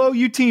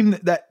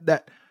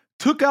 that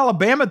took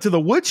Alabama to the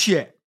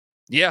woodshed.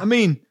 Yeah. I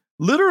mean,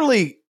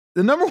 literally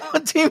the number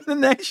 1 team in the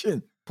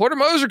nation. Porter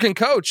Moser can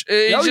coach.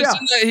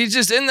 He's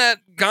just in that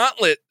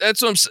gauntlet.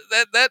 That's what I'm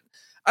saying.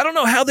 I don't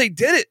know how they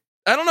did it.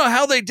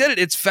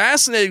 It's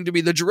fascinating to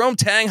me. The Jerome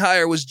Tang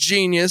hire was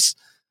genius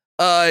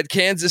at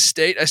Kansas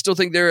State. I still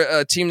think they're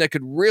a team that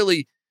could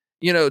really,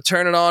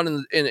 turn it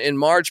on in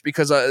March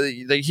because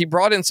he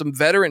brought in some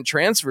veteran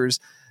transfers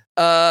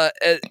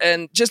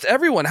and just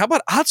everyone. How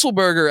about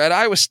Otzelberger at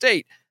Iowa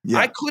State? Yeah.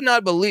 I could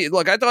not believe.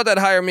 Look, I thought that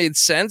hire made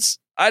sense.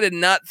 I did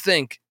not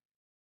think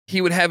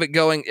he would have it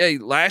going. Hey,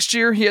 last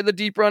year he had the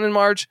deep run in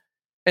March,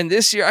 and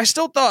this year I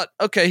still thought,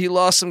 okay, he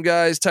lost some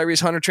guys.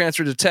 Tyrese Hunter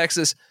transferred to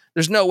Texas.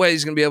 There's no way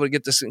he's going to be able to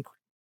get this.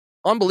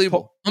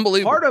 Unbelievable.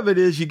 Part of it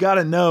is you got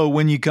to know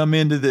when you come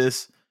into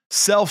this,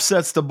 self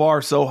sets the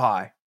bar so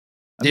high.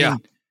 I mean,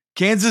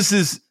 Kansas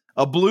is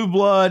a blue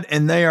blood,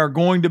 and they are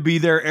going to be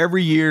there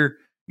every year.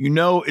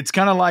 It's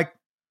kind of like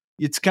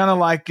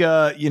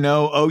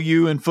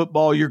OU in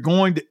football. You're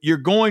going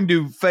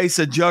to face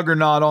a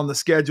juggernaut on the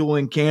schedule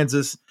in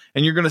Kansas,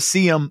 and you're going to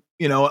see them,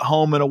 at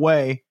home and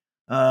away.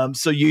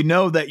 So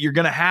that you're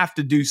going to have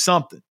to do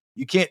something.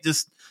 You can't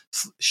just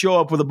show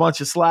up with a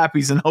bunch of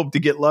slappies and hope to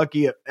get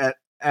lucky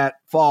at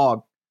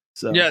Fog.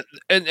 So yeah,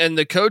 and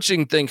the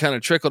coaching thing kind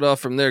of trickled off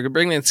from there.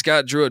 Bringing in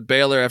Scott Drew at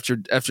Baylor after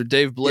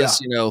Dave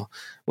Bliss,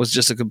 was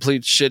just a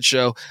complete shit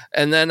show.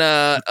 And then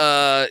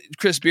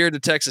Chris Beard to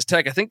Texas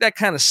Tech. I think that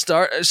kind of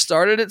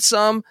started it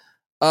some.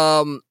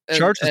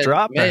 Charges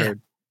dropped, man. I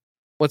heard.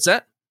 What's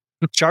that?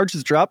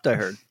 Charges dropped, I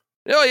heard.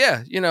 Oh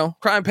yeah,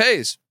 crime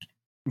pays.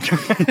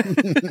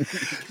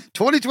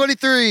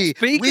 2023.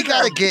 We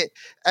gotta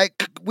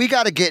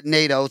get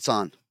Nate Oates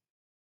on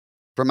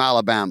from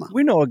Alabama.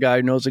 We know a guy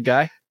who knows a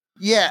guy.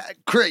 Yeah,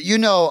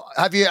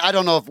 I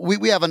don't know if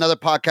we have another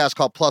podcast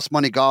called Plus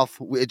Money Golf.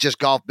 It's just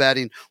golf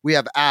betting. We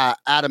have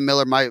Adam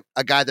Miller,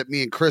 a guy that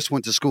me and Chris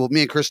went to school.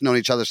 Me and Chris known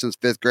each other since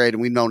 5th grade,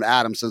 and we've known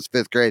Adam since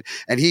 5th grade.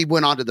 And he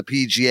went on to the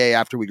PGA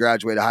after we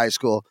graduated high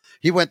school.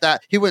 He went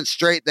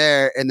straight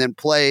there and then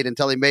played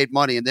until he made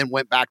money and then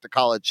went back to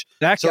college.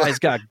 That guy's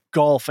got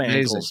golf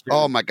angles.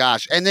 Oh my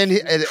gosh! And then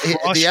the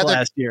other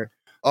last year.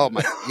 Oh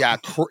my, yeah,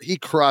 he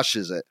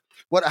crushes it.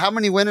 How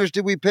many winners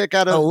did we pick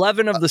out of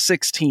 11 of the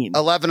 16?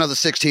 11 of the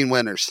 16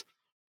 winners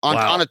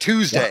on a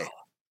Tuesday. Wow.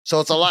 So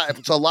it's a lot.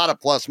 It's a lot of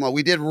plus money.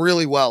 We did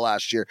really well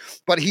last year,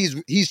 but he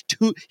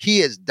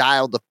is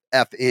dialed the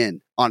F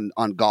in on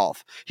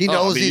golf. He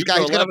knows these guys.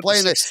 He's going to play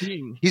in this.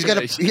 He's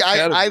going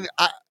to.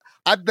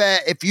 I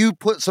bet if you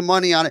put some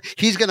money on it,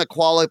 he's going to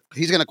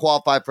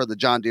qualify for the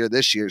John Deere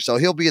this year. So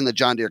he'll be in the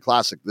John Deere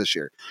Classic this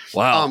year.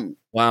 Wow.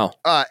 Wow.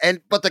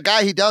 But the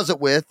guy he does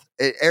it with,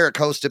 Eric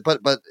hosted,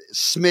 but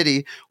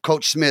Smitty,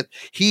 Coach Smith,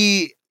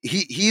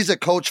 he's a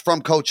coach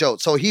from Coach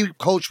Oates. So he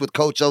coached with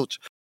Coach Oates.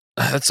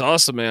 That's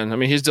awesome, man. I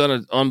mean, he's done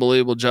an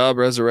unbelievable job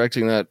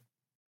resurrecting that,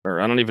 or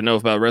I don't even know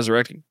about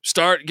resurrecting.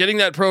 Start getting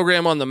that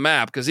program on the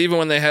map, because even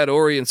when they had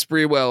Ori and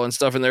Sprewell and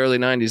stuff in the early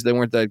 90s, they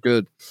weren't that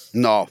good.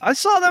 No. I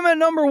saw them at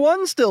number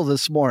 1 still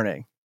this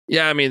morning.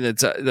 Yeah, I mean,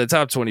 the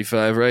top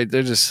 25, right?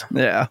 They're just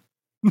a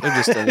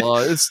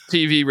lot. It's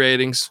TV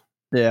ratings.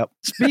 Yeah.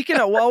 Speaking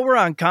of, while we're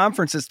on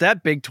conferences,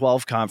 that Big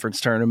 12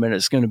 conference tournament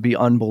is going to be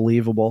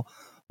unbelievable.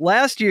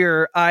 Last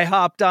year, I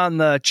hopped on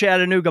the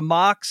Chattanooga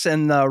Mocs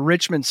and the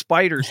Richmond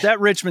Spiders.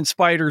 That Richmond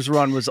Spiders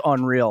run was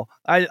unreal.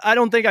 I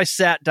don't think I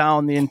sat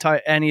down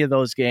any of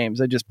those games.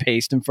 I just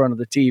paced in front of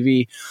the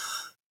TV.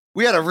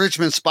 We had a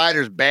Richmond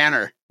Spiders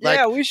banner.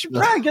 Yeah, we should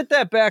probably get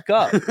that back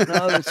up.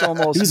 No, it's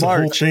almost It was March.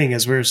 a whole thing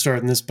as we were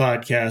starting this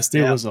podcast.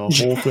 It was a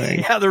whole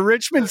thing. Yeah, the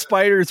Richmond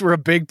Spiders were a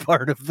big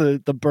part of the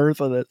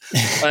birth of it.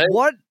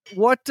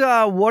 What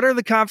are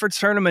the conference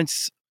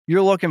tournaments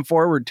you're looking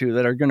forward to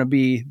that are going to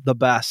be the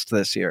best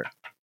this year?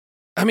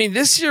 I mean,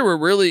 this year we're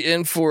really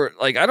in for,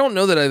 like, I don't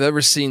know that I've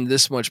ever seen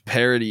this much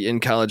parity in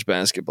college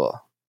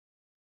basketball.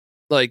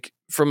 Like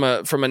from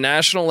a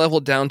national level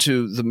down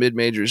to the mid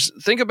majors.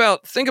 Think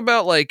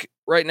about like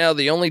right now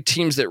the only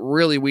teams that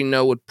really we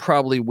know would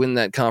probably win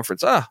that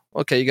conference.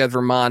 Okay, you got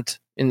Vermont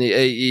in the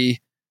AE.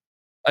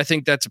 I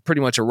think that's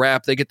pretty much a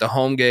wrap. They get the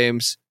home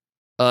games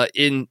at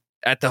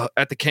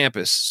the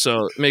campus,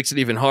 so it makes it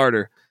even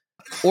harder.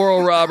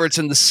 Oral Roberts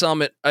and the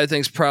Summit, I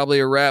think, is probably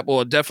a wrap.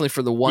 Well, definitely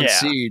for the 1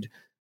 seed.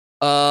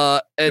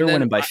 And they're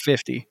winning by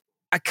 50.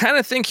 I kind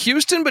of think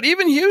Houston, but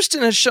even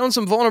Houston has shown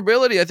some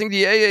vulnerability. I think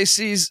the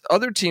AAC's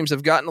other teams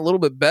have gotten a little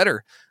bit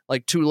better.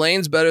 Like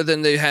Tulane's better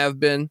than they have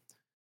been.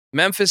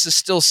 Memphis is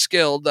still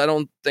skilled. I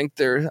don't think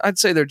I'd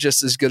say they're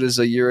just as good as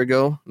a year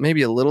ago,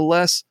 maybe a little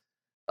less.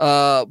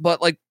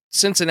 But like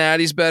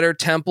Cincinnati's better.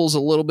 Temple's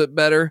a little bit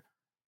better.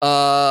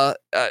 I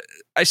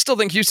still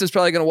think Houston's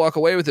probably going to walk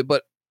away with it,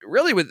 but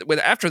really with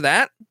after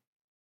that,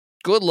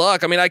 good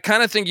luck. I mean, I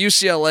kind of think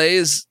UCLA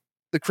is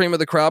the cream of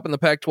the crop in the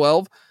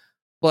Pac-12,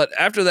 but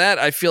after that,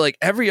 I feel like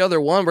every other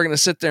one we're going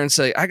to sit there and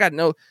say, I got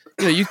no,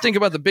 you think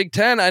about the Big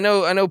Ten. I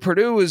know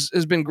Purdue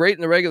has been great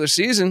in the regular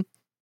season.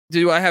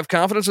 Do I have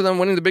confidence with them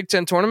winning the Big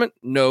Ten tournament?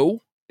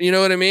 No. You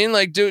know what I mean?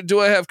 Like, do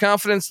I have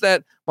confidence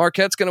that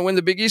Marquette's going to win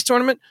the Big East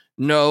tournament?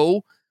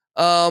 No.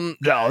 No,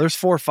 there's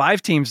 4 or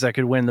 5 teams that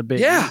could win the Big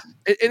East.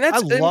 And I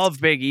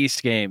love Big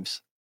East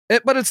games.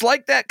 But it's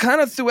like that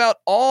kind of throughout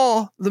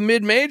all the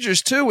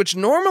mid-majors too, which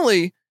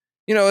normally,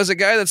 as a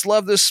guy that's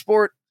loved this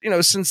sport,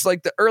 since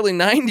like the early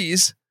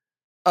 90s,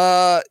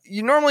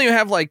 you normally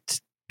have like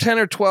 10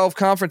 or 12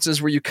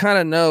 conferences where you kind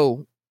of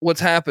know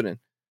what's happening.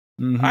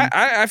 Mm-hmm.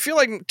 I feel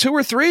like 2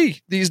 or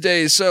 3 these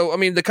days. So, I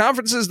mean, the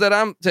conferences that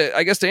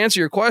I guess to answer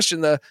your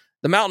question, the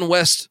Mountain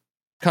West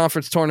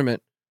Conference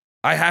tournament,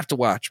 I have to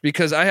watch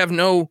because I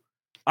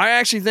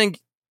actually think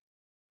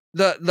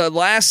the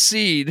last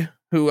seed,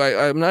 who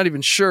I'm not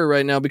even sure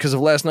right now because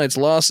of last night's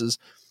losses,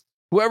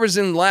 whoever's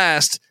in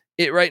last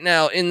right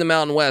now in the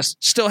Mountain West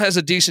still has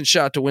a decent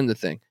shot to win the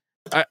thing.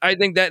 I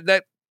think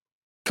that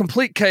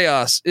complete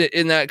chaos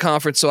in that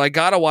conference. So I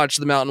got to watch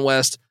the Mountain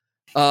West.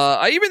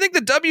 I even think the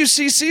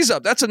WCC's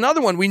up. That's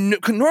another one.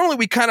 Normally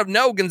we kind of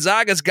know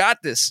Gonzaga's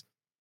got this.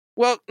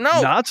 Well,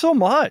 no, not so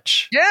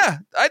much. Yeah,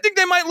 I think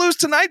they might lose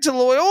tonight to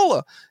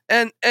Loyola,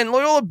 and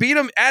Loyola beat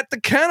them at the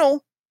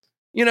Kennel,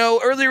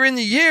 earlier in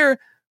the year.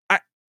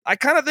 I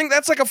kind of think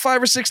that's like a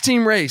 5 or 6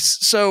 team race.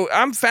 So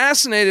I'm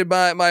fascinated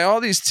by all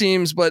these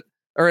teams,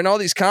 or in all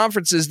these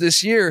conferences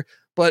this year.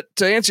 But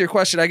to answer your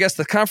question, I guess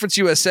the Conference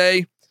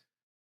USA,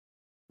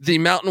 the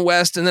Mountain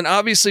West, and then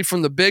obviously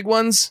from the big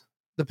ones,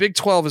 the Big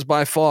 12 is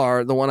by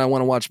far the one I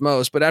want to watch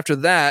most. But after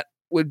that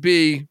would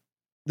be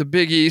the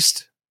Big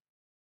East.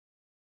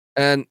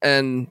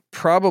 And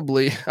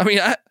probably, I mean,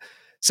 I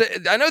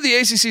know the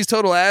ACC's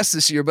total ass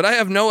this year, but I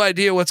have no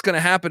idea what's going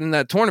to happen in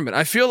that tournament.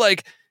 I feel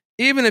like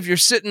even if you're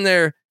sitting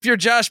there, if you're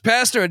Josh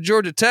Pastner at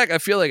Georgia Tech, I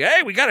feel like,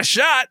 hey, we got a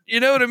shot. You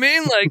know what I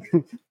mean? Like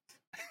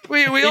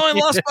we only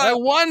lost by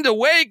 1 to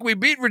Wake. We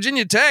beat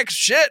Virginia Tech.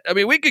 Shit. I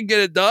mean, we could get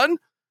it done.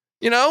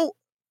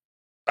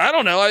 I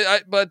don't know.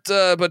 But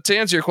to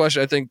answer your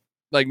question, I think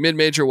like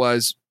mid-major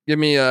wise, give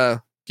me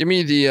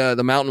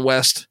the Mountain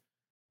West,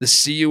 the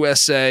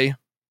CUSA.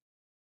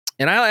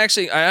 And I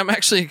am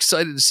actually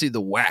excited to see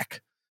the WAC. I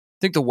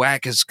think the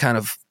WAC is kind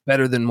of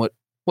better than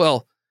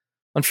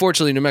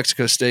unfortunately, New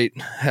Mexico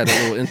State had a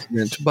little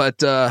incident,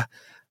 but a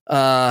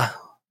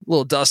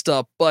little dust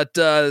up. But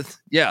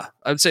yeah,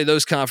 I'd say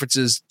those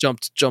conferences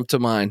jumped to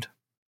mind.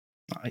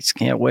 I just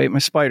can't wait. My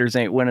Spiders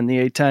ain't winning the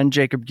A-10.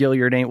 Jacob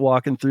Gilliard ain't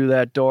walking through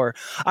that door.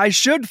 I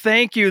should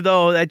thank you,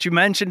 though, that you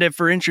mentioned it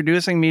for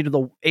introducing me to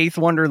the 8th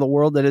wonder of the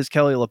world that is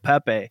Kelly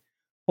LePepe.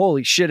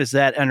 Holy shit, is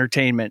that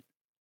entertainment.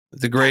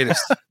 The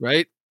greatest,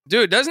 right?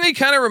 Dude, doesn't he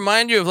kind of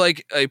remind you of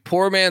like a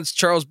poor man's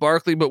Charles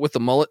Barkley, but with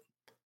the mullet?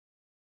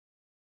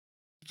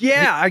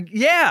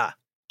 Yeah.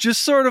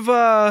 Just sort of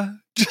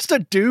just a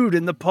dude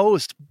in the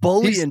post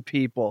bullying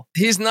people.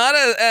 He's not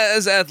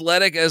as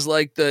athletic as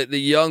like the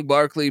young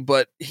Barkley,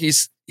 but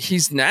he's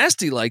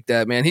nasty like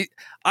that, man.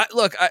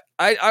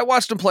 I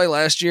watched him play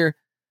last year,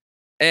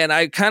 and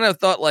I kind of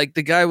thought like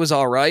the guy was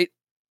all right.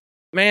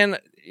 Man,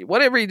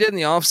 whatever he did in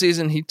the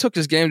offseason, he took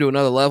his game to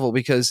another level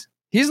because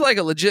he's like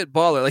a legit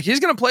baller. Like he's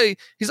going to play.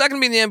 He's not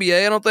going to be in the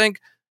NBA, I don't think.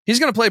 He's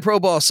going to play pro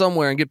ball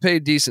somewhere and get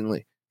paid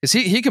decently because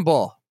he can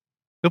ball.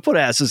 He'll put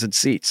asses in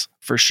seats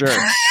for sure.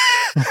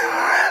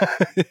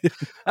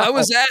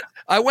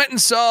 I went and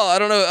saw, I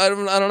don't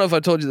know if I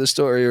told you this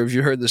story or if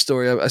you heard the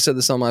story. I said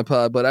this on my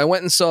pod, but I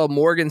went and saw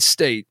Morgan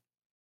State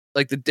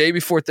like the day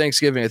before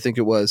Thanksgiving, I think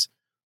it was.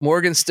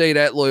 Morgan State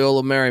at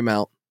Loyola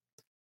Marymount.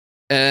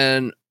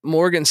 And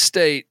Morgan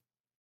State,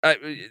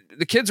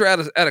 the kids were out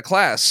of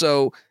class.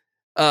 So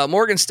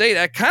Morgan State,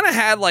 I kind of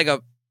had like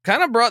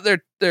kind of brought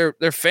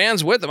their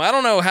fans with them. I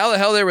don't know how the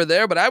hell they were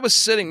there, but I was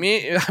sitting,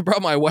 I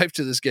brought my wife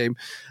to this game.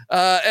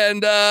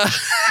 And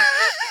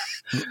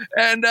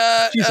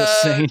she's a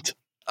saint.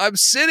 I'm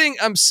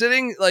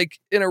sitting like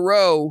in a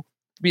row.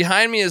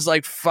 Behind me is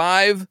like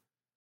 5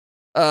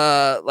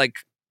 like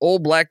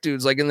old black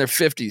dudes, like in their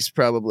 50s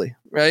probably,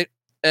 right?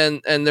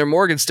 And they're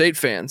Morgan State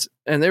fans,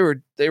 and they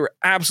were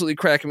absolutely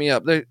cracking me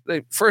up. They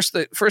first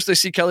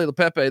see Kelly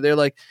LePepe, they're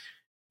like,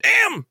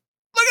 damn,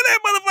 look at that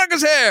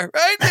motherfucker's hair,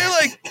 right? They're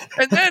like,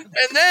 And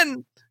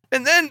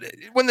then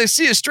when they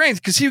see his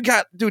strength, because he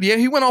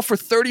went off for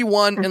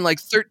 31 and like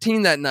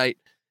 13 that night,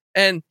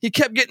 and he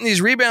kept getting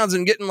these rebounds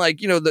and getting like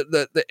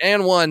the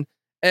and one,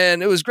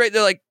 and it was great.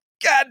 They're like,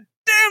 God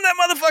damn, that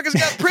motherfucker's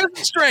got prison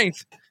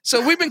strength.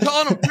 So we've been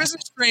calling him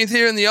prison strength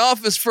here in the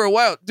office for a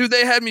while, dude.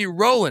 They had me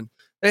rolling.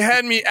 They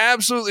had me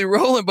absolutely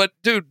rolling. But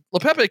dude,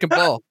 LePepe can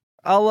ball.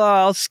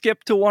 I'll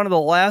skip to one of the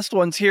last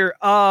ones here.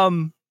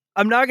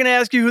 I'm not going to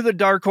ask you who the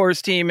dark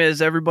horse team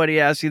is. Everybody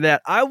asks you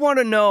that. I want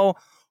to know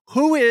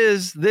who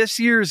is this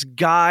year's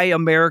guy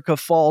America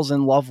falls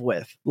in love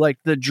with, like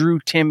the Drew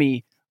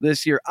Timme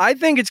this year. I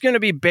think it's going to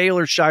be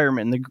Baylor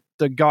Shireman,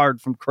 the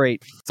guard from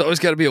Crate. It's always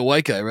got to be a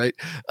white guy, right?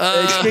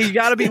 You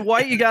got to be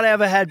white. You got to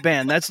have a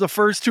headband. That's the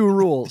first two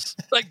rules.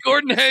 Like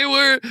Gordon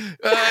Hayward.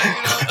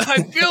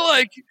 I feel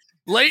like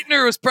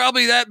Leitner was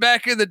probably that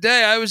back in the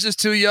day. I was just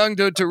too young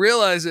to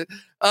realize it.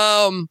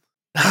 Oh,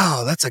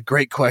 that's a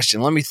great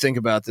question. Let me think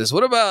about this.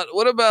 What about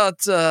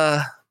hold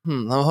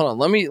on.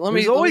 Let me.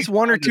 There's always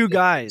one or two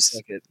guys.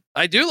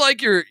 I do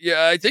like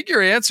I think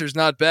your answer's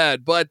not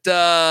bad, but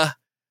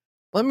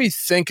let me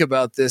think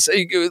about this.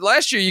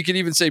 Last year you could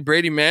even say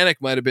Brady Manick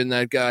might have been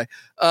that guy.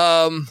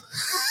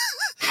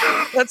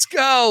 Let's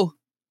go.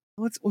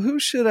 Who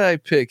should I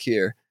pick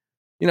here?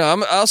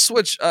 I'll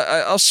switch.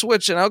 I'll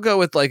switch, and I'll go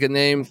with like a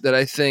name that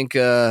I think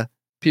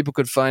people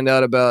could find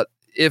out about.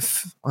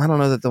 If I don't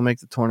know that they'll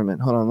make the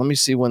tournament. Hold on, let me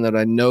see one that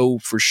I know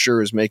for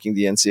sure is making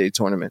the NCAA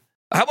tournament.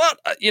 How about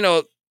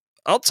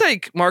I'll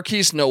take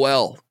Marquise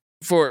Noel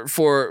for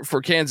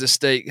Kansas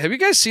State. Have you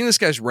guys seen this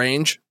guy's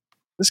range?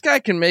 This guy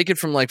can make it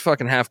from like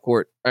fucking half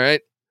court. All right,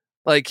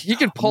 like he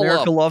can pull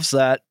America up. loves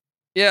that.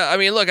 Yeah, I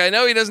mean, look, I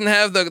know he doesn't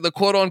have the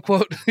quote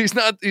unquote. He's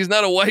not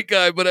a white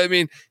guy, but I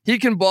mean, he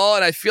can ball,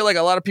 and I feel like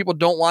a lot of people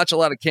don't watch a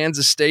lot of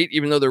Kansas State,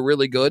 even though they're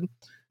really good.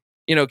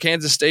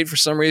 Kansas State for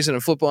some reason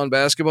in football and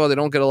basketball, they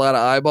don't get a lot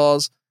of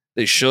eyeballs.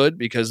 They should,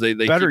 because they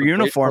better keep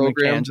uniform in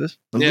Kansas.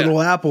 The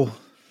Little Apple.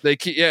 The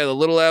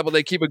Little Apple.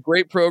 They keep a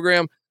great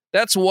program.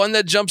 That's one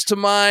that jumps to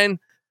mind.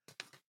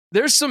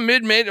 There's some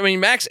mid-mid. I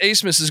mean, Max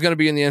Asmus is going to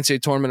be in the NCAA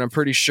tournament, I'm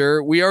pretty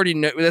sure. We already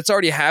know that's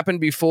already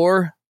happened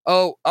before.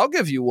 Oh, I'll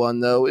give you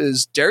one, though,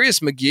 is Darius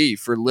McGee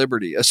for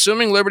Liberty.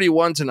 Assuming Liberty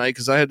won tonight,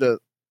 because I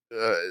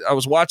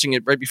was watching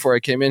it right before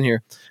I came in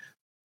here.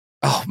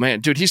 Oh, man,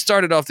 dude, he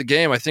started off the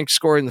game, I think,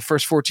 scoring the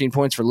first 14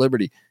 points for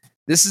Liberty.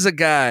 This is a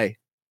guy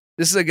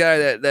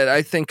that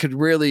I think could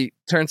really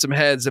turn some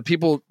heads. That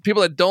people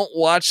that don't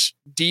watch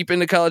deep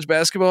into college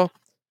basketball,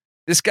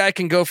 this guy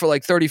can go for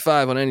like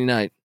 35 on any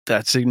night.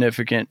 That's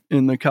significant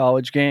in the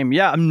college game.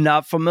 Yeah, I'm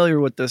not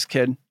familiar with this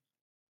kid. I'm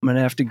going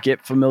to have to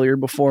get familiar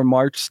before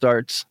March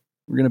starts.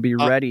 We're going to be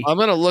ready. I'm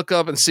going to look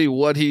up and see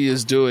what he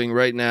is doing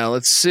right now.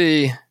 Let's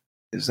see.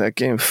 Is that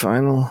game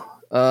final?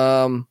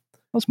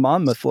 How's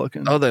Monmouth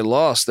looking? Oh, they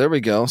lost. There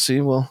we go.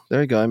 See, well,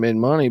 there you go. I made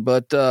money.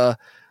 But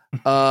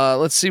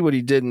let's see what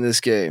he did in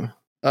this game.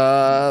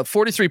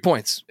 43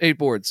 points, 8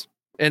 boards.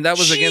 And that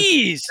was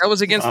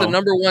against the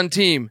number one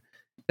team.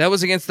 That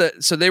was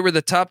so they were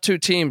the top 2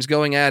 teams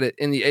going at it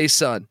in the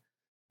ASUN.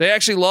 They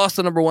actually lost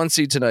the number 1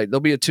 seed tonight. They'll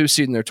be a 2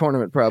 seed in their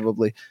tournament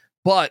probably.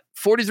 But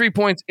 43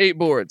 points, 8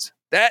 boards.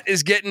 That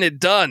is getting it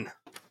done.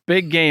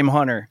 Big game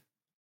hunter.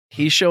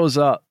 He shows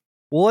up.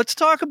 Well, let's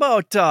talk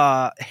about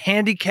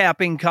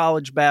handicapping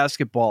college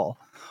basketball.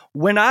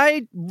 When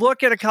I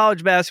look at a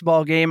college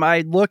basketball game,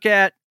 I look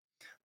at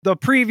the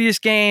previous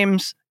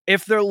games,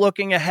 if they're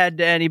looking ahead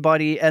to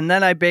anybody, and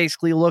then I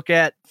basically look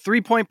at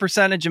 3-point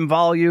percentage and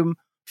volume,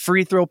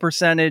 free throw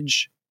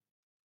percentage,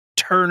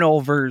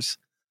 turnovers,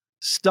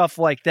 stuff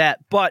like that.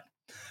 But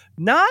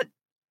not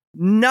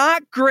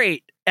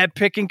great at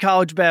picking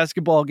college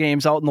basketball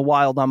games out in the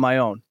wild on my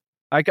own.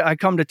 I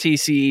come to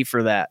TCE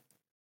for that.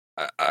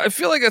 I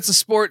feel like that's a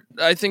sport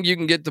I think you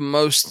can get the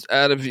most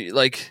out of.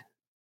 Like,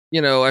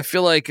 I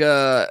feel like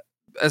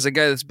as a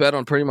guy that's bet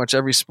on pretty much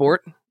every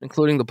sport,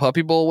 including the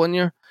Puppy Bowl one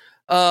year,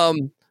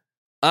 the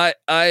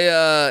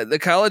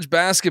college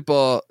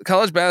basketball,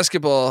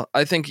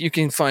 I think you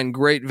can find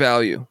great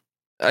value.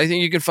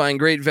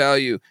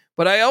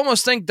 But I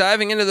almost think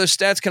diving into those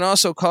stats can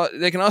also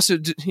they can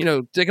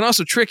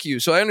also trick you.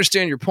 So I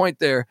understand your point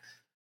there.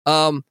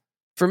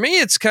 For me,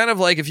 it's kind of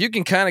like if you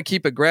can kind of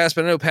keep a grasp.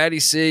 I know Patty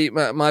C,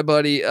 my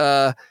buddy,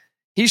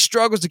 he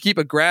struggles to keep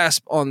a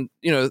grasp on,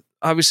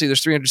 obviously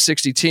there's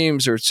 360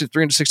 teams or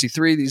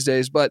 363 these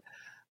days. But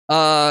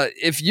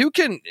if you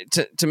can,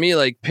 to me,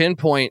 like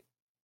pinpoint,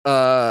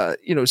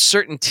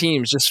 certain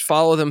teams, just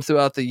follow them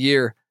throughout the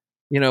year,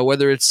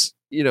 whether it's,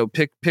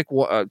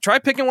 try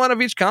picking one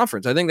of each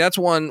conference. I think that's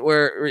one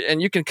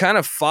and you can kind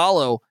of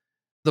follow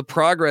the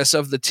progress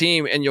of the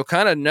team and you'll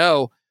kind of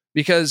know,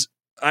 because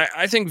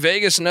I think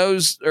Vegas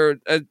knows, or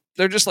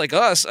they're just like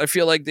us. I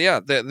feel like,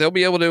 they'll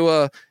be able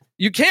to,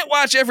 you can't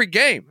watch every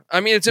game. I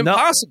mean, it's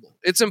impossible. No.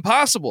 It's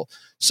impossible.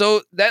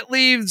 So that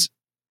leaves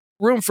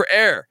room for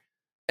error.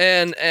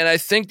 And I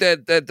think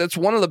that's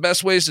one of the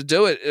best ways to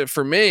do it.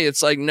 For me,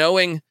 it's like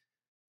knowing,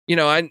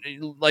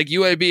 like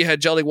UAB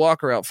had Jelly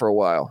Walker out for a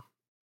while.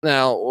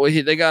 Now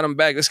they got him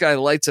back. This guy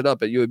lights it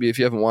up at UAB. If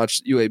you haven't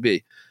watched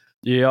UAB,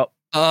 Yep.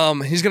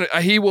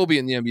 He will be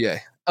in the NBA.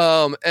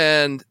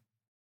 And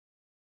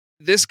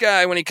this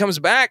guy, when he comes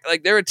back,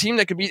 like they're a team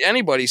that could beat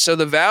anybody. So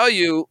the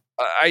value,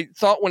 I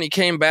thought when he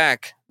came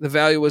back, the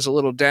value was a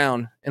little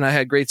down, and I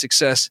had great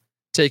success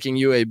taking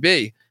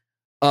UAB.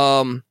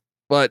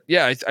 But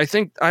yeah, I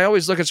think I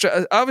always look at,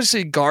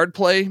 obviously guard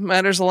play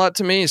matters a lot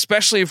to me,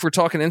 especially if we're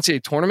talking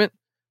NCAA tournament.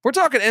 If we're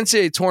talking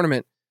NCAA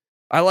tournament,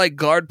 I like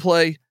guard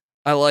play.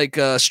 I like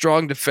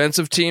strong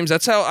defensive teams.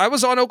 That's how I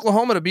was on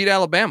Oklahoma to beat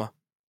Alabama.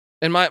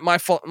 And my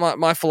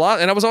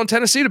philosophy, and I was on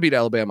Tennessee to beat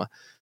Alabama.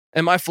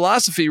 And my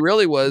philosophy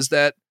really was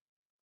that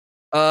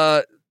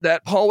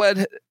that Paul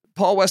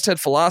Westhead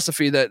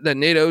philosophy that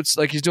Nate Oates,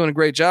 like, he's doing a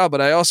great job, but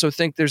I also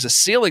think there's a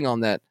ceiling on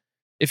that.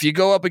 If you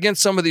go up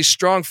against some of these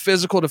strong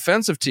physical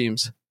defensive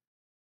teams,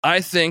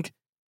 I think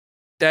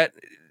that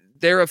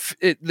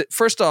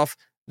first off,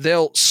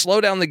 they'll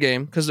slow down the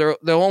game because they'll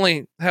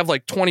only have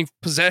like 20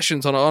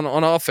 possessions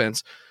on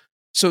offense.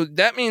 So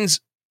that means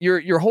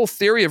your whole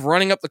theory of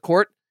running up the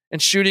court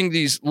and shooting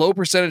these low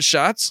percentage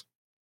shots,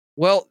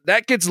 well,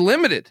 that gets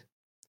limited.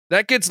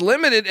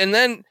 And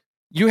then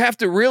you have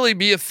to really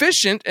be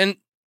efficient. And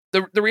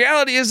the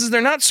reality is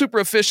they're not super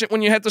efficient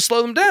when you have to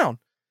slow them down.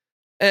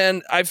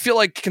 And I feel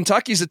like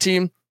Kentucky's a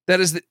team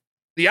that is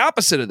the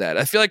opposite of that.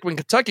 I feel like when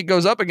Kentucky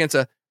goes up against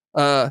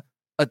a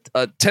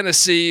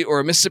Tennessee or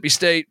a Mississippi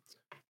State,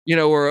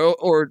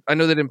 or I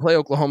know they didn't play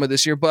Oklahoma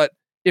this year, but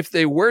if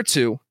they were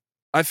to,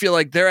 I feel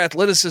like their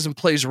athleticism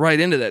plays right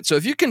into that. So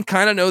if you can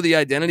kind of know the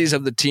identities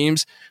of the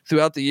teams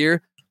throughout the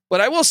year, but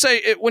I will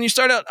say when you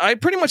start out, I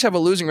pretty much have a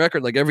losing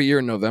record like every year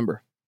in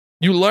November.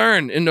 You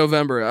learn in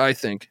November, I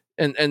think,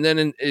 and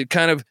then it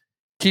kind of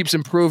keeps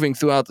improving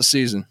throughout the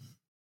season.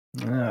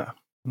 Yeah.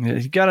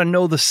 You got to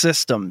know the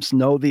systems,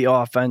 know the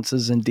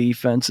offenses and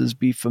defenses,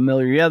 be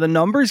familiar. Yeah, the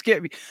numbers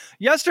get me.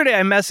 Yesterday,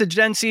 I messaged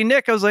NC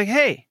Nick. I was like,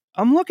 hey,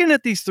 I'm looking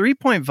at these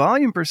 3-point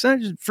volume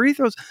percentages, free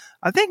throws.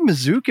 I think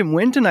Mizzou can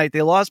win tonight.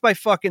 They lost by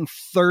fucking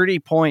 30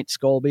 points,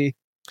 Colby.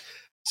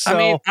 So, I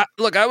mean, I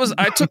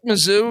took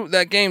Mizzou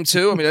that game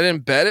too. I mean, I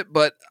didn't bet it,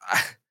 but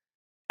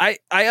I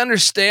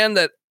understand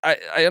that.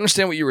 I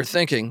understand what you were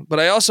thinking,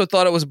 but I also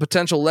thought it was a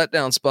potential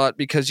letdown spot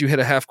because you hit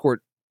a half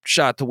court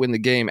shot to win the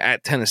game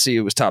at Tennessee.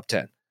 It was top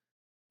 10.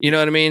 You know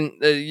what I mean?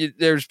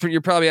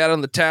 You're probably out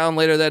on the town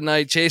later that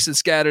night chasing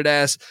scattered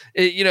ass.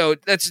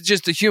 That's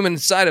just the human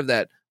side of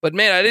that. But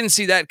man, I didn't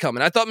see that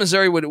coming. I thought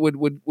Missouri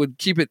would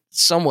keep it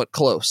somewhat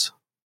close.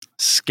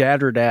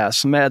 Scattered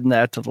ass. I'm adding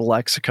that to the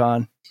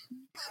lexicon.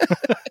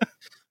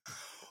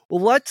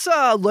 Well,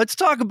 let's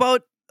talk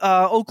about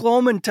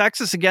Oklahoma and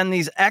Texas again.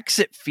 These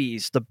exit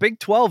fees. The Big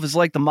 12 is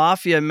like the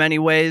mafia in many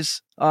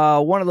ways.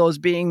 One of those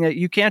being that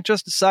you can't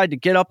just decide to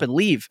get up and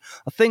leave.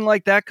 A thing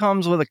like that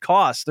comes with a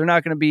cost. They're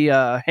not going to be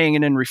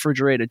hanging in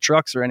refrigerated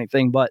trucks or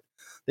anything, but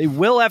they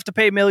will have to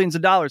pay millions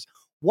of dollars.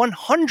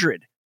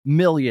 $100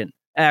 million.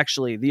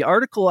 Actually, the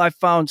article I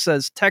found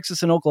says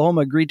Texas and Oklahoma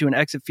agreed to an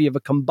exit fee of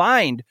a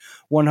combined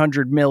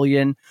 $100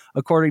 million.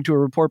 According to a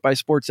report by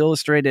Sports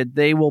Illustrated,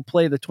 they will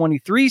play the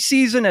 23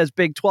 season as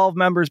Big 12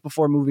 members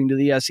before moving to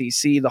the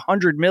SEC. The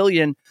 $100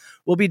 million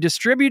will be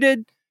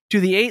distributed to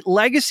the 8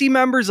 legacy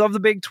members of the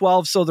Big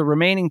 12, so the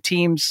remaining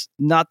teams,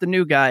 not the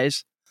new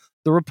guys.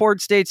 The report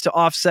states to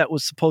offset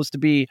was supposed to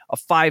be a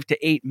 $5 to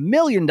 $8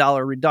 million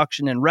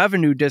reduction in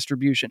revenue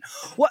distribution.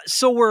 What?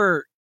 So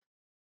we're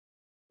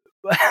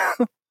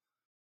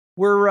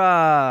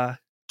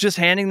just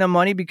handing them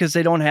money because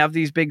they don't have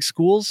these big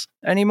schools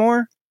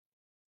anymore?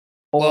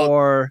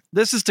 Or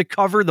this is to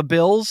cover the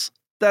bills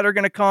that are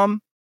going to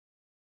come?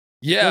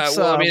 Yeah.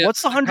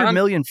 What's the $100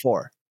 million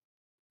for?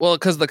 Well,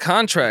 because the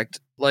contract,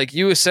 like,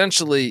 you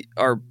essentially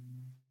are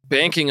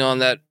banking on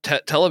that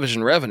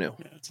television revenue.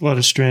 Yeah, it's a lot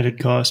of stranded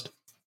cost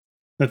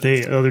that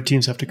other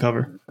teams have to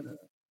cover.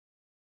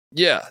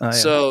 Yeah.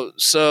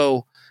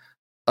 So,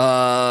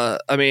 I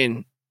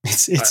mean,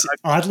 It's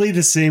oddly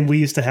the same. We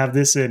used to have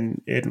this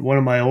in one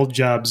of my old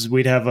jobs.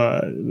 We'd have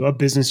a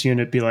business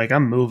unit be like,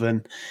 I'm moving.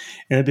 And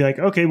it'd be like,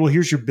 okay, well,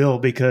 here's your bill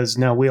because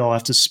now we all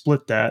have to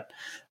split that.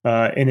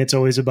 And it's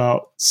always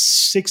about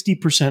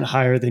 60%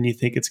 higher than you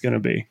think it's going to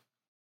be.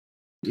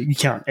 You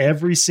count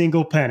every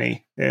single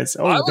penny. It's,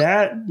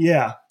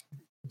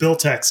 Bill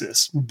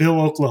Texas,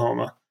 Bill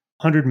Oklahoma,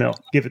 100 mil.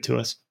 Give it to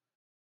us.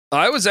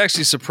 I was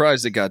actually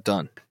surprised it got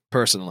done,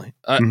 personally,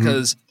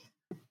 because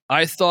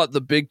I thought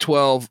the Big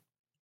 12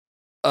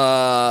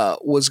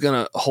 was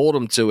going to hold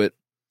them to it,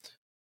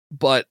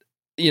 but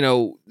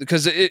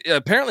because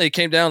apparently it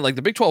came down, like,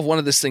 the Big 12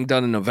 wanted this thing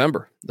done in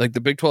November, like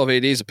the Big 12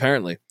 ADs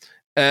apparently,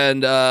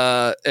 and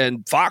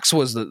Fox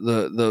was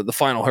the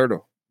final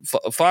hurdle.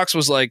 Fox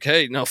was like,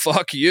 hey, no,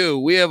 fuck you,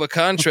 we have a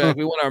contract,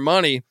 we want our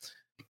money,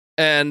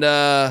 and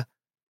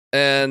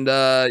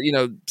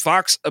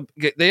Fox,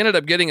 they ended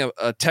up getting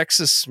a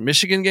Texas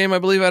Michigan game, I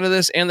believe, out of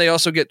this, and they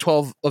also get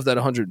 12 of that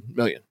 100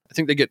 million. I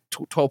think they get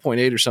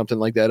 12.8 or something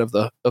like that of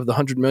the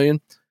 100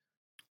 million.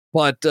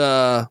 But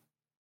yeah,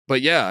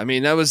 I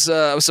mean, I was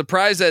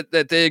surprised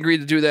that they agreed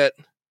to do that,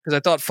 because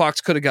I thought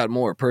Fox could have got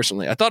more.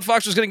 Personally, I thought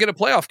Fox was going to get a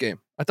playoff game.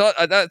 I thought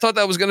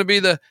that was going to be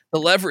the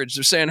leverage.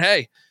 They're saying,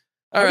 hey,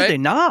 All right. Did they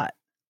not?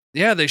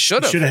 Yeah, they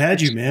should have. Should have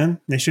had you,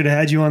 man. They should have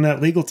had you on that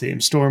legal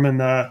team, storming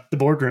the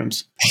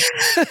boardrooms.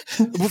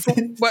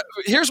 But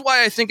here's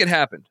why I think it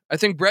happened. I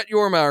think Brett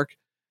Yormark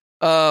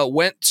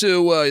went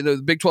to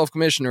the Big 12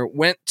 commissioner,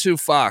 went to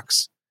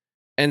Fox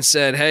and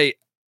said, hey,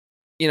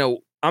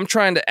 I'm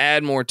trying to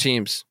add more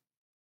teams.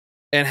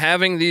 And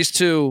having these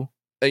two,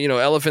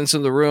 elephants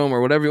in the room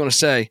or whatever you want to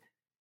say,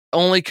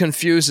 only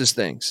confuses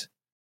things.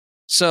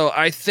 So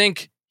I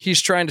think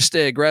he's trying to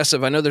stay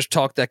aggressive. I know there's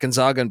talk that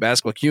Gonzaga and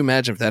basketball. Can you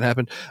imagine if that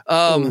happened?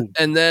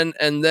 And then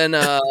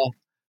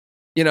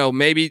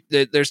maybe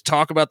there's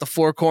talk about the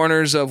four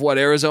corners of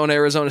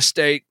Arizona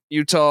State,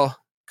 Utah,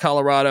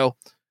 Colorado.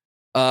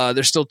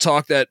 There's still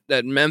talk that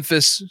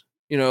Memphis,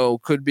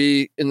 could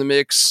be in the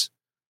mix.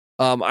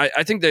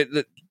 I think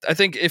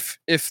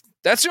if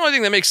that's the only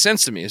thing that makes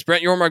sense to me is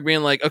Brent Yormark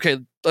being like, okay,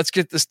 let's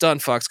get this done,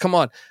 Fox. Come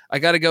on, I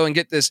got to go and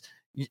get this.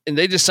 And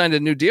they just signed a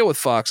new deal with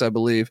Fox, I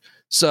believe.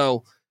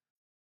 So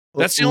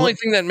that's the only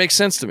thing that makes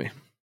sense to me.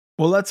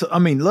 Well,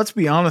 let's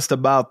be honest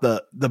about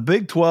the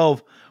Big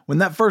 12. When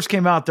that first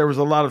came out, there was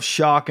a lot of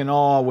shock and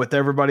awe with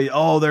everybody.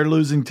 Oh, they're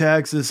losing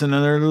Texas and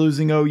then they're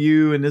losing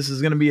OU and this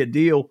is going to be a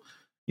deal.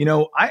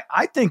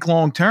 I think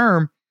long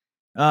term,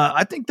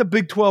 I think the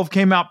Big 12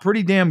 came out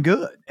pretty damn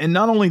good. And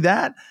not only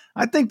that,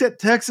 I think that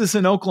Texas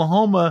and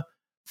Oklahoma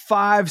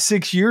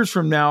 5-6 years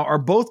from now are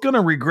both going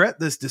to regret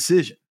this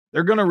decision.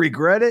 They're going to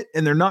regret it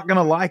and they're not going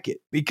to like it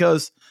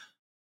because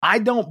I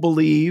don't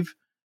believe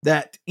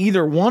that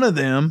either one of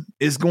them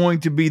is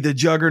going to be the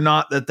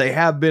juggernaut that they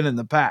have been in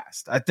the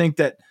past. I think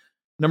that,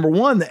 number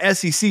one, the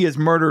SEC is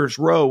murderer's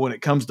row when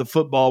it comes to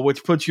football,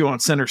 which puts you on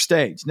center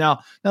stage. Now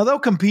they'll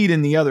compete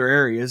in the other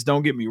areas.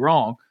 Don't get me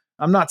wrong.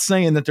 I'm not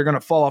saying that they're going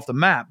to fall off the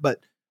map, but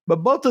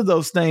both of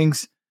those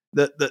things,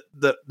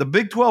 the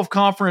Big 12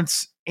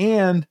 conference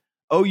and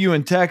OU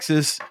and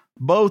Texas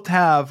both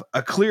have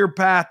a clear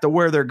path to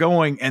where they're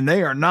going, and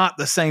they are not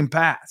the same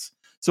paths.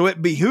 So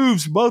it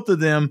behooves both of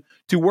them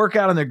to work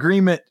out an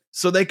agreement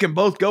so they can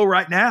both go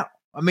right now.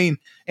 I mean,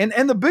 and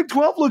the Big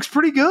 12 looks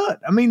pretty good.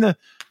 I mean, the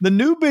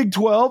new Big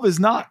 12 is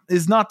not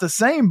the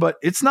same, but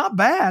it's not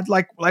bad.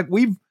 Like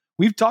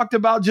we've talked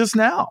about just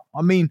now.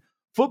 I mean,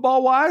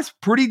 football wise,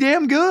 pretty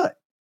damn good.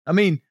 I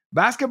mean,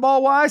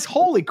 basketball wise,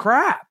 holy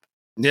crap.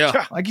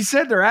 Yeah. Like you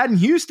said, they're adding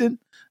Houston.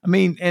 I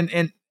mean,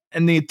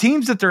 and the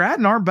teams that they're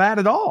adding aren't bad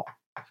at all.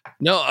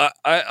 No,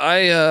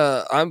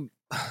 I'm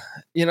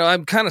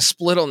kind of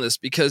split on this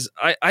because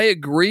I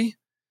agree.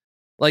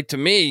 Like, to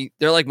me,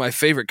 they're like my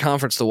favorite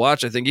conference to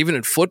watch. I think even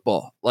in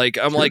football,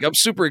 I'm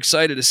super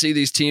excited to see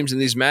these teams and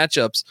these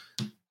matchups.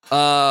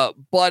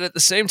 But at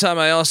the same time,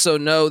 I also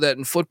know that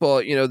in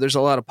football, there's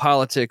a lot of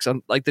politics.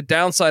 Like, the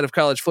downside of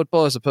college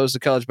football as opposed to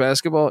college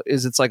basketball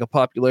is it's like a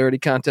popularity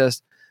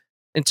contest.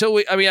 I know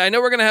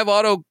we're going to have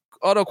auto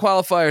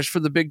qualifiers for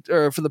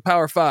the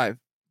Power Five.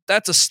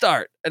 That's a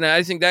start. And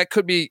I think that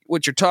could be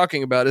what you're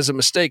talking about is a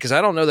mistake because I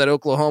don't know that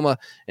Oklahoma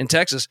and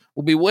Texas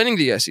will be winning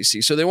the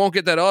SEC, so they won't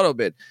get that auto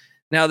bid.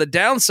 Now, the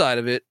downside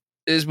of it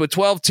is with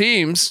 12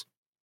 teams,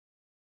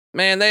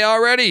 man, they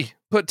already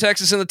put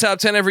Texas in the top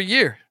 10 every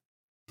year.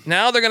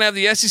 Now they're going to have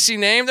the SEC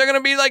name. They're going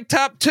to be like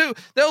top 2.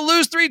 They'll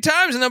lose 3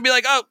 times, and they'll be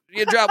like, oh,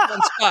 you dropped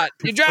one spot.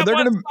 You dropped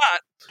one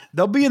spot.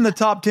 They'll be in the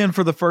top 10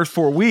 for the first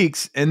 4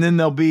 weeks, and then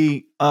they'll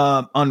be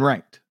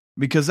unranked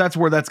because that's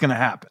where that's going to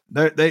happen.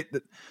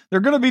 They're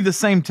going to be the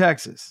same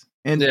Texas.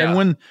 And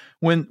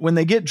when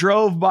they get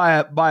drove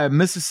by a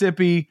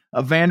Mississippi,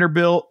 a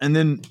Vanderbilt, and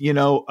then,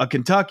 a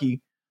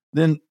Kentucky,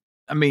 then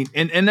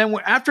and then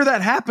after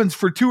that happens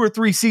for 2 or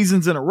 3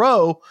 seasons in a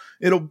row,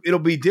 it'll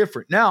be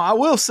different. Now, I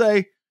will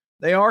say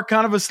they are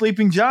kind of a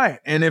sleeping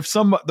giant. And if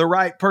the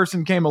right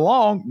person came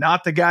along,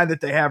 not the guy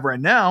that they have right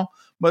now,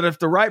 but if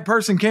the right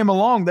person came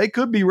along, they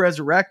could be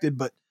resurrected,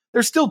 but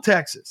they're still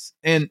Texas.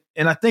 And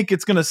I think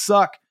it's going to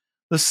suck.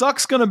 The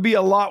suck's going to be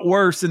a lot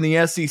worse in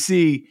the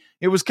SEC.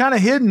 It was kind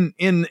of hidden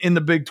in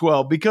the Big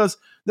 12 because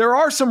there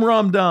are some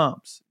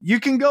rum-dums. You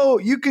can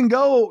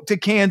go to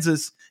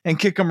Kansas and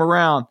kick them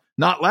around.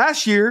 Not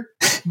last year,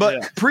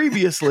 but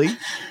previously,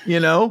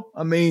 Well,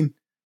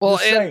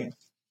 and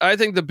I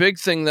think the big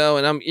thing though,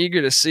 and I'm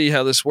eager to see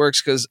how this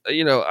works because,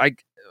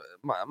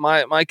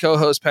 my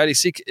co-host Patty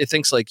C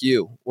thinks like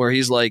you, where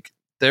he's like,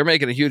 they're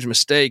making a huge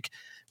mistake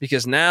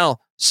because now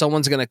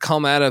someone's going to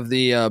come out of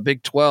the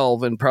Big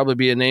 12 and probably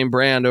be a name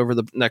brand over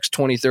the next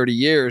 20, 30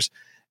 years.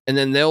 And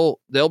then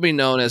they'll be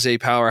known as a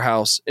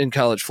powerhouse in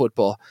college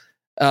football.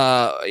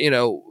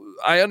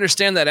 I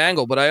understand that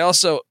angle, but I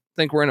also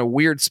think we're in a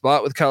weird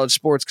spot with college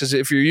sports because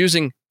if you're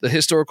using the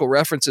historical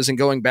references and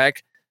going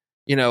back,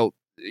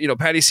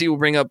 Patty C will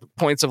bring up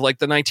points of like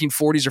the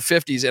 1940s or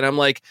 50s. And I'm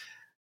like,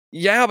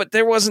 yeah, but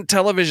there wasn't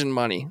television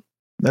money.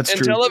 That's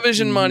true.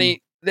 Television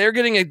money, they're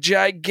getting a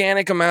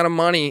gigantic amount of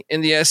money in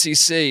the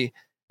SEC.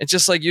 It's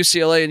just like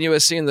UCLA and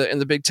USC in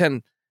the Big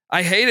Ten.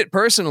 I hate it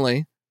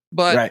personally,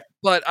 but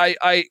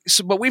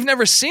we've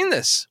never seen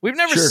this. We've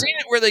never seen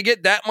it where they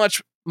get that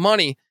much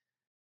money.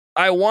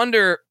 I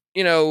wonder,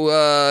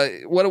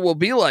 what it will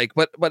be like.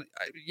 But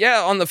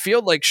yeah, on the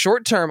field, like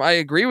short term, I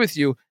agree with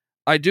you.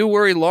 I do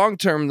worry long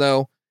term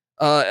though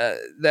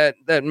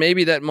that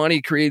maybe that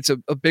money creates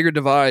a bigger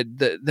divide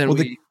than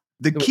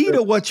The key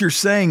to what you're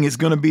saying is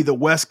going to be the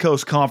West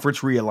Coast Conference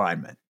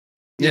realignment.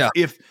 Yeah.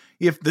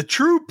 If the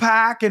true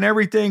pack and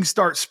everything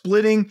start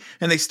splitting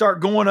and they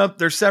start going up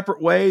their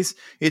separate ways,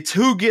 it's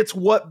who gets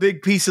what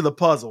big piece of the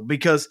puzzle.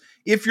 Because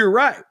if you're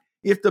right,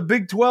 if the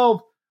Big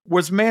 12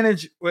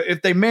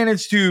 if they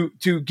managed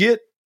to get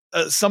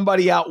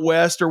somebody out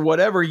west or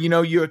whatever,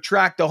 you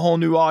attract a whole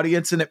new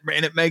audience and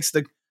it makes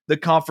the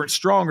conference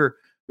stronger.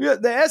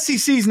 The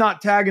SEC is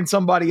not tagging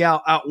somebody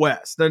out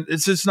west.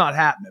 It's just not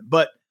happening.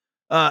 But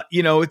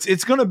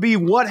it's going to be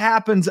what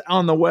happens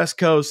on the West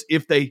Coast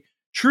if they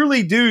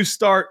truly do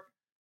start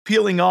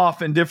peeling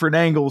off in different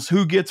angles,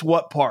 who gets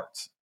what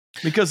parts,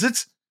 because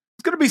it's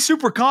going to be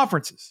super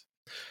conferences.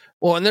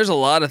 Well, and there's a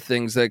lot of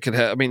things that could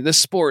have. I mean, this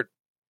sport,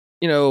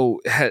 in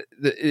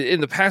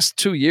the past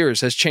 2 years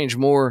has changed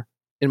more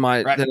than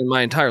in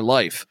my entire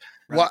life.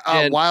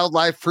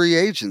 Wildlife free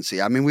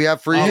agency. I mean, we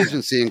have free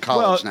agency in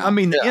college now. I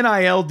mean, the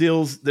NIL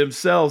deals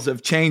themselves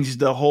have changed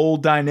the whole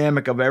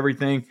dynamic of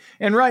everything.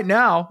 And right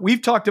now,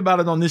 we've talked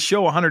about it on this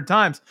show 100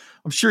 times.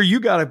 I'm sure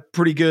you got a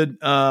pretty good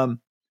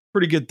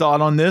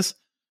thought on this.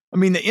 I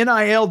mean, the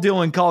NIL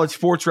deal in college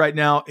sports right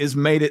now has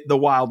made it the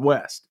Wild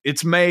West.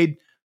 It's made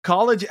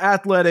college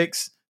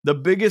athletics the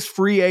biggest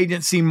free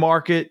agency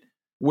market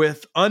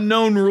with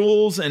unknown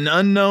rules and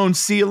unknown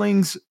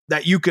ceilings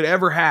that you could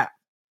ever have.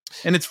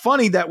 And it's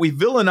funny that we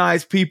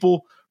villainize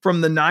people from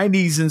the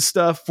 90s and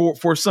stuff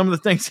for some of the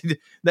things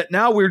that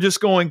now we're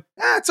just going,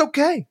 it's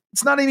okay.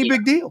 It's not any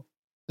big deal.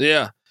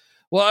 Yeah.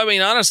 Well, I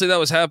mean, honestly, that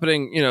was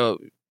happening,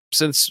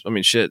 since,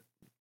 shit.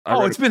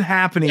 It's been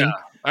happening. Yeah.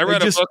 I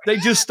read a book. They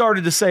just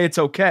started to say it's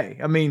okay.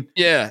 I mean,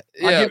 yeah.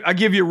 I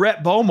give you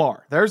Rhett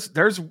Bomar.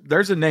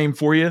 There's a name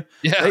for you.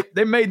 Yeah.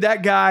 They made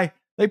that guy.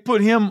 They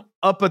put him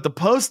up at the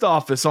post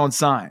office on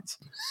signs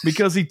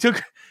because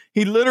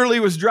he literally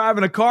was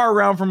driving a car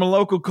around from a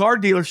local car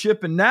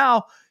dealership. And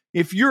now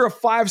if you're a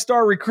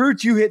 5-star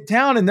recruit, you hit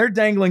town and they're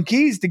dangling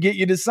keys to get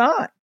you to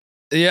sign.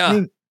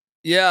 Yeah.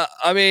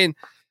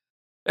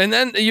 And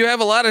then you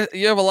have a lot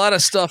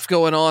of stuff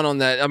going on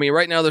that. I mean,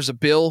 right now there's a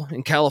bill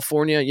in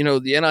California.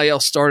 The NIL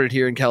started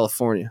here in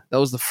California. That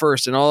was the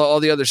first, and all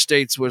the other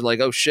states were like,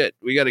 "Oh shit,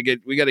 we got to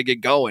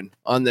get going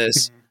on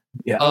this."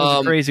 Yeah, that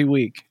was a crazy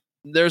week.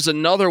 There's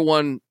another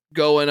one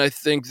going, I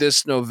think,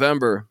 this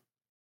November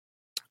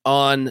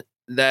on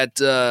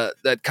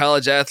that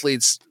college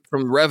athletes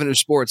from revenue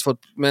sports,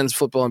 men's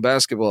football and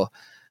basketball,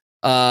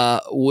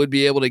 would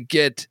be able to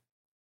get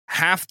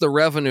half the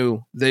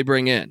revenue they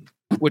bring in.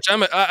 Which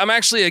I'm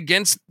actually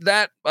against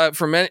that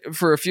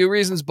for a few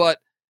reasons, but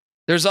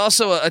there's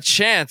also a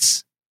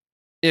chance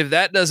if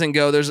that doesn't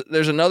go.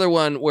 There's another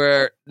one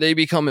where they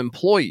become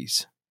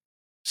employees,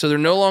 so they're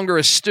no longer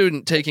a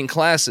student taking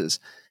classes.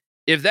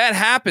 If that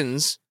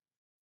happens,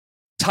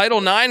 Title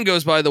IX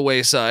goes by the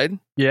wayside.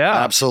 Yeah,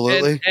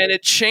 absolutely, and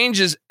it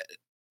changes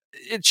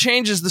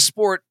the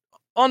sport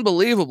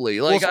unbelievably.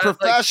 Like it's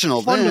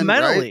professional,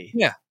 fundamentally.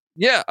 Right?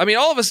 Yeah. I mean,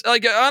 all of us.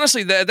 Like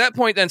honestly, at that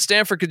point, then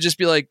Stanford could just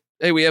be like,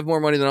 hey, we have more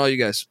money than all you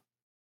guys.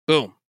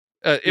 Boom.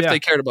 If they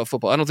cared about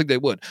football. I don't think they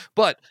would.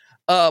 But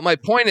my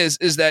point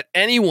is that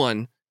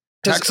anyone.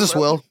 Texas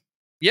will.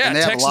 Yeah. And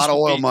they have a lot of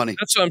oil money.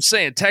 That's what I'm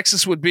saying.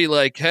 Texas would be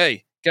like,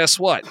 hey, guess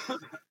what?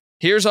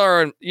 Here's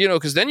our,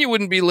 because then you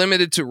wouldn't be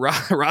limited to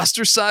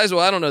roster size.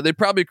 Well, I don't know. They'd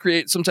probably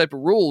create some type of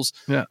rules.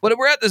 Yeah. But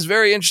we're at this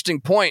very interesting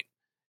point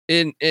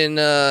in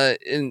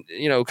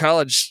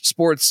college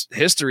sports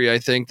history, I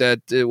think,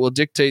 that it will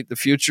dictate the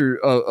future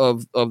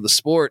of the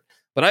sport.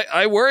 But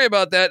I worry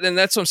about that, and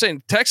that's what I'm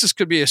saying. Texas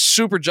could be a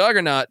super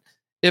juggernaut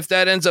if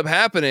that ends up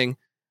happening.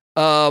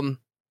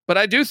 But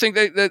I do think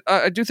that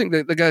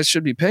the guys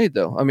should be paid,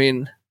 though. I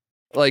mean,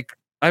 like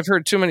I've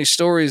heard too many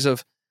stories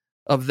of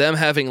them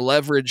having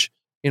leverage.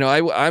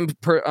 I'm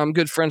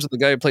good friends with the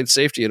guy who played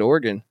safety at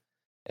Oregon,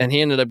 and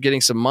he ended up getting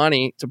some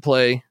money to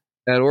play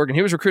at Oregon.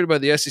 He was recruited by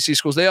the SEC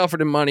schools. They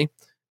offered him money,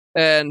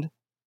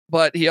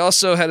 but he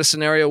also had a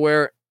scenario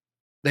where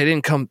they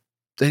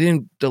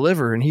didn't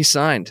deliver, and he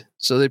signed.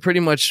 So they pretty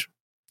much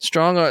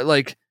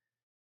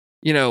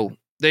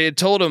they had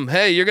told him,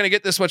 hey, you're going to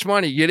get this much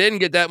money. You didn't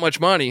get that much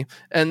money.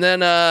 And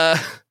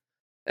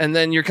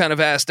then you're kind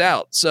of asked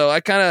out. So I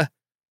kind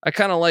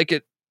of like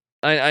it.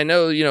 I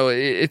know,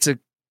 it's a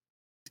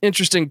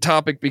interesting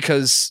topic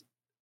because,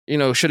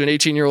 should an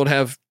 18-year-old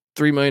have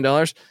 $3 million?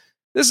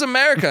 This is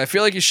America. I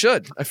feel like you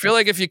should. I feel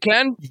like if you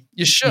can,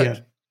 you should. Yeah.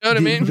 You know what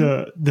I mean?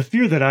 The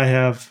fear that I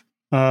have,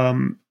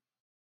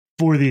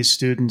 for these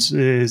students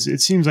is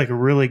it seems like a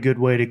really good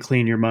way to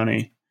clean your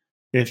money.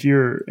 If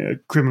you're a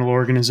criminal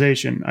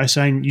organization,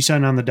 you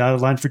sign on the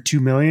dotted line for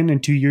 $2 million. In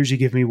 2 years, you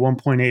give me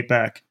 1.8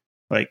 back.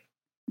 Like,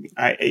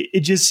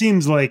 it just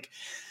seems like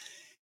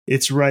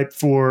it's ripe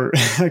for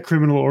a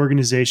criminal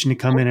organization to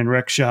come in and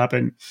wreck shop,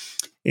 and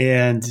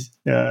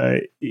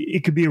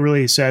it could be a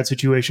really sad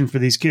situation for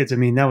these kids. I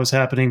mean, that was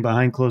happening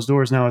behind closed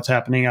doors. Now it's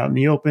happening out in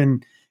the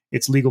open.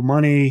 It's legal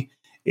money.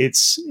 It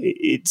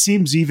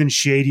seems even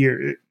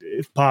shadier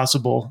if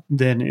possible,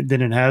 than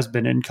it has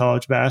been in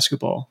college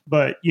basketball.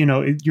 But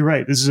you're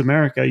right. This is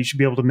America. You should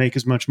be able to make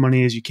as much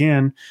money as you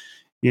can.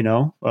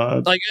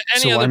 Like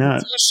any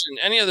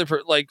other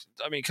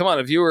profession, come on.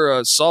 If you were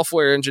a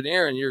software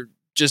engineer and you're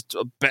just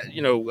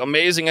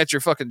amazing at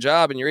your fucking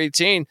job and you're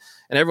 18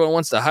 and everyone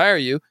wants to hire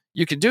you,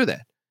 you can do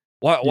that.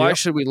 Why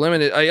should we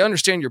limit it? I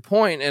understand your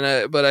point,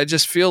 but I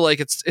just feel like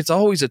it's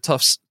always a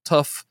tough.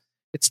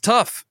 It's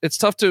tough. It's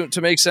tough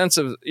to make sense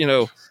of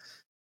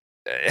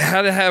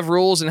how to have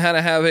rules and how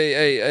to have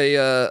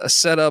a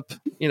setup.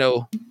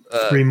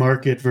 Free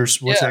market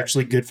versus what's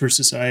actually good for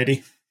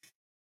society.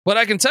 But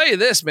I can tell you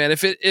this, man.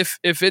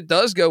 If it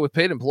does go with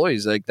paid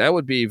employees, like that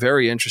would be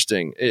very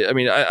interesting. I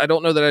mean, I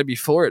don't know that I'd be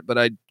for it, but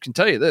I can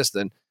tell you this: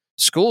 then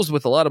schools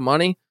with a lot of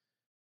money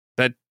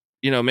that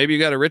maybe you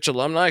got a rich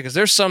alumni, because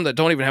there's some that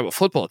don't even have a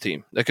football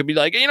team that could be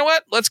like, you know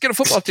what? Let's get a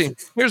football team.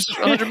 Here's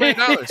 $100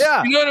 million.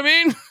 Yeah. You know what I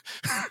mean?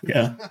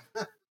 Yeah.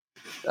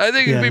 I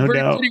think it'd be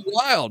pretty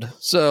wild.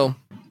 So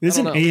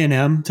isn't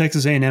A&M,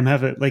 Texas A&M,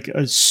 have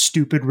a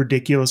stupid,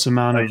 ridiculous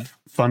amount of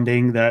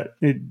funding that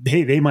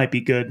they might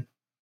be good.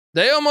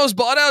 They almost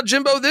bought out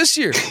Jimbo this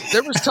year.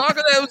 There was talk of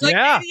that. It was like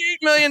 $88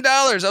 million.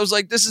 I was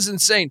like, this is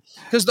insane.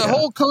 Because the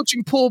whole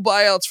coaching pool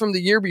buyouts from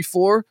the year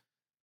before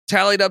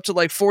tallied up to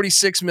like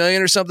 $46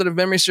 million or something, if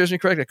memory serves me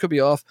correct. I could be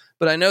off.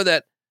 But I know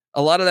that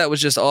a lot of that was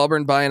just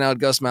Auburn buying out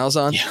Gus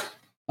Malzahn.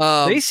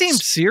 Yeah. They seem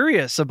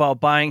serious about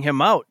buying him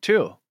out,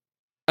 too.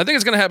 I think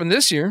it's going to happen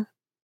this year.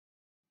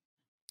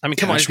 I mean,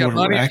 come on. He's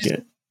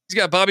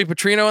got Bobby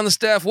Petrino on the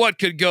staff. What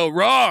could go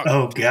wrong?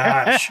 Oh,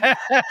 gosh.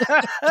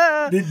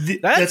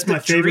 That's my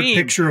favorite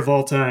picture of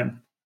all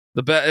time.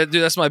 Dude,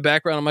 that's my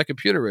background on my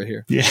computer right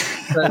here. Yeah.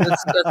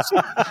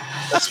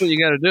 That's what you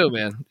got to do,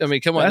 man. I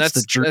mean, come on.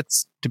 That's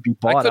to be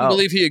bought out. I couldn't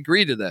believe he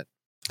agreed to that.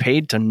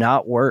 Paid to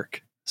not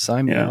work.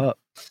 Sign me up.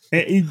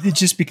 It's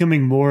just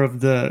becoming more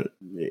of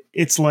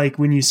it's like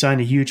when you sign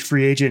a huge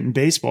free agent in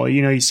baseball,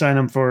 you sign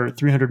them for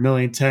 $300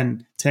 million,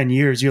 10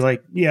 years. You're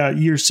like, yeah,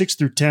 years 6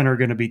 through 10 are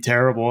going to be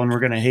terrible. And we're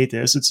going to hate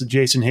this. It's a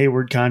Jason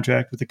Hayward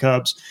contract with the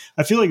Cubs.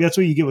 I feel like that's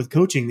what you get with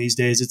coaching these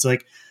days. It's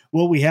like,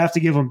 well, we have to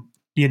give him,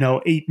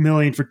 $8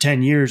 million for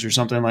 10 years or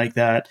something like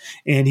that.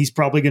 And he's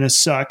probably going to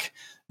suck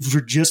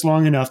for just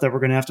long enough that we're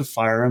going to have to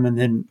fire him and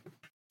then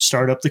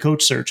start up the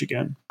coach search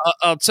again.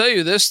 I'll tell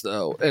you this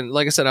though, and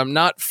like I said, I'm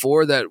not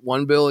for that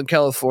one bill in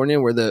California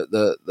where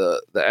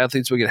the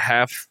athletes would get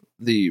half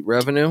the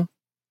revenue.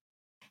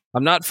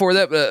 I'm not for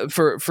that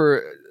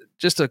for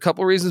just a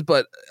couple reasons,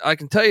 but I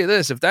can tell you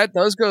this: if that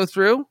does go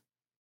through,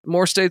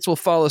 more states will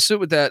follow suit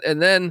with that,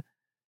 and then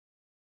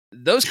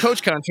those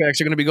coach contracts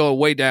are going to be going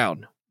way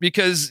down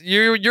because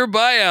your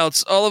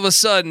buyouts all of a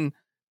sudden.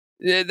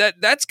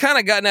 That's kind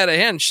of gotten out of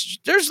hand.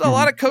 There's a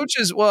lot of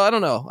coaches. Well, I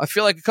don't know. I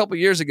feel like a couple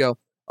years ago,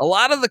 a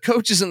lot of the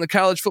coaches in the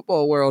college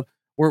football world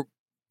were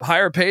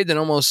higher paid than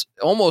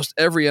almost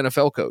every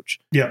NFL coach.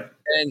 Yeah.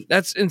 And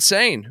that's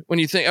insane when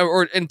you think,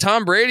 and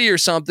Tom Brady or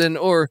something,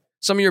 or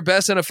some of your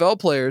best NFL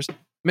players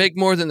make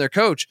more than their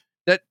coach.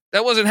 That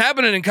wasn't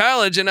happening in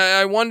college. And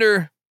I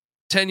wonder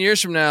 10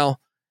 years from now,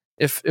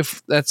 if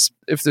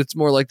it's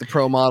more like the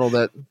pro model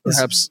that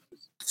perhaps.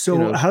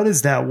 So how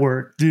does that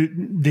work? Do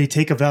they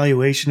take a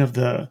valuation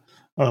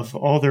of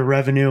all their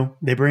revenue?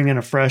 They bring in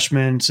a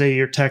freshman, say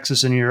you're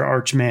Texas and you're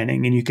Arch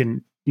Manning,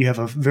 and you have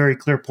a very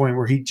clear point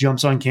where he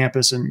jumps on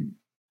campus, and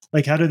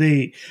like how do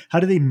they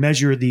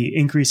measure the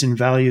increase in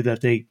value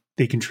that they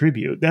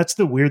contribute? That's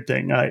the weird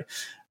thing. I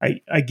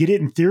get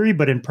it in theory,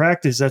 but in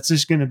practice, that's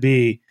just going to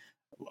be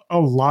a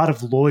lot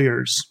of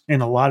lawyers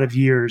and a lot of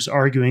years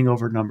arguing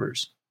over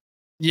numbers.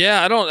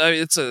 Yeah,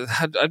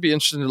 I'd be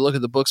interested to look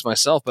at the books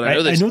myself, but I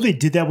know they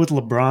did that with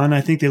LeBron.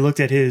 I think they looked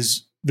at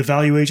the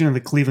valuation of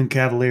the Cleveland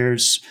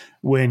Cavaliers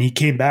when he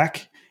came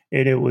back,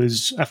 and it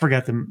was, I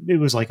forgot it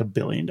was like $1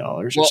 billion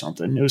or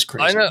something. It was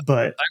crazy. I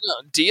know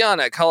Dion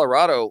at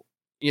Colorado,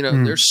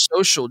 their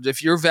social,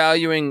 if you're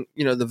valuing,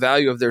 the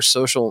value of their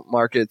social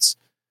markets,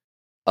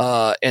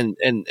 and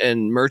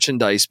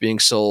merchandise being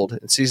sold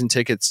and season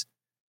tickets,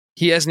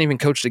 he hasn't even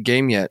coached a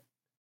game yet.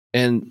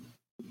 And,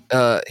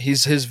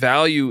 his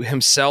value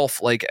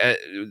himself, like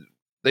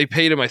they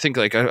paid him, I think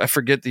I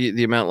forget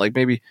the amount, like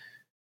maybe,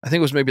 I think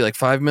it was maybe like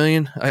 $5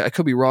 million. I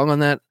could be wrong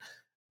on that,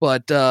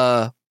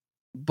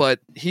 but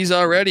he's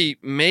already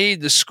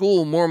made the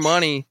school more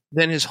money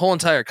than his whole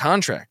entire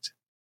contract.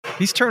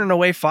 He's turning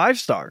away 5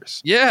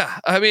 stars. Yeah.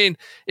 I mean,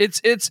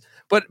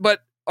 but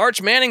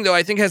Arch Manning though,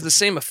 I think has the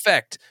same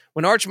effect.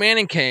 When Arch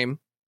Manning came,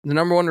 the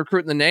number 1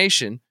 recruit in the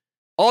nation,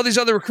 all these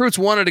other recruits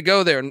wanted to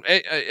go there.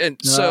 And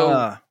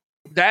so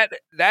that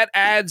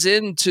adds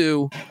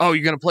into, you're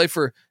going to play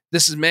for,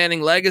 this is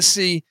Manning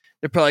legacy.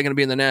 They're probably going to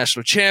be in the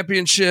national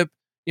championship.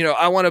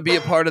 I want to be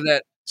a part of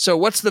that. So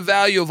what's the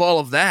value of all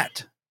of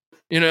that?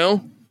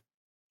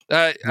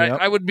 I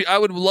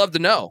would love to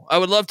know. I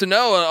would love to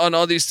know on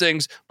all these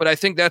things, but I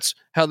think that's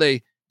how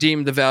they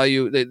deem the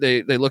value.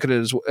 They look at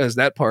it as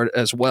that part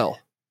as well.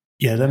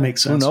 Yeah, that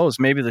makes sense. Who knows?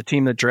 Maybe the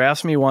team that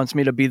drafts me wants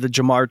me to be the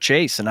Jamar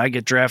Chase, and I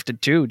get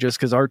drafted too, just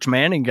because Arch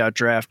Manning got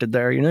drafted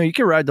there. You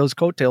can ride those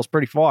coattails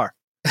pretty far.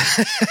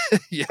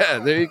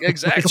 Yeah,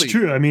 exactly. It's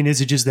true. I mean,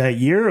 is it just that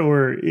year,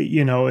 or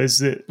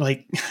is it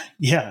like,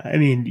 yeah? I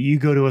mean, you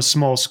go to a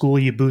small school,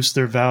 you boost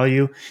their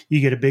value, you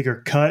get a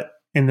bigger cut.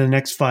 In the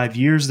next 5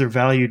 years, they're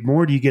valued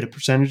more. Do you get a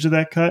percentage of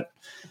that cut?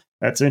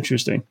 That's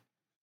interesting.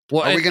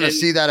 Well, are we going to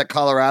see that at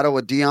Colorado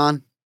with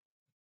Deion?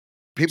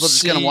 People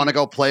just going to want to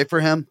go play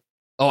for him?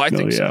 Oh, I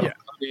think so. Yeah.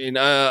 I mean,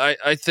 I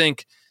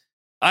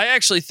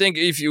actually think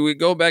if you would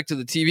go back to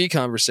the TV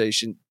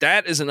conversation,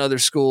 that is another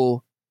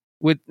school.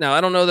 Now, I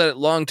don't know that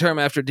long term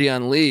after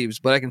Deion leaves,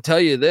 but I can tell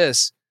you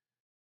this.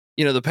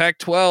 The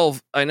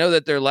Pac-12, I know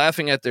that they're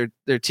laughing at their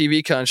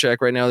TV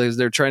contract right now because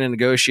they're trying to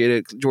negotiate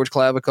it. George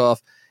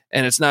Klavikoff.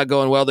 And it's not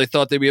going well. They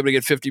thought they'd be able to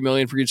get $50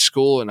 million for each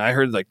school, and I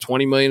heard like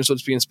 $20 million is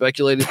what's being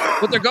speculated.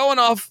 But they're going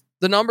off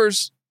the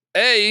numbers.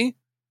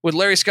 With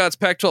Larry Scott's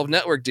Pac-12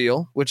 network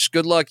deal, which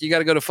good luck. You got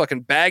to go to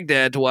fucking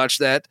Baghdad to watch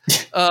that.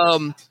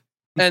 And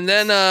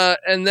then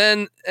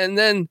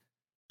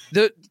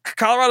the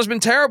Colorado's been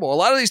terrible. A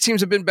lot of these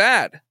teams have been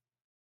bad.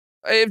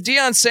 If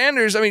Deion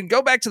Sanders,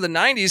 go back to the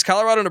 90s.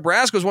 Colorado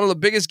Nebraska was one of the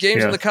biggest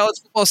games in the college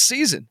football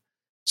season.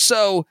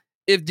 So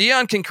if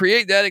Deion can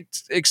create that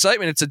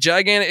excitement, it's a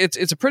gigantic,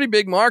 it's a pretty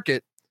big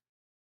market.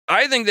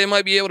 I think they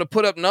might be able to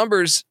put up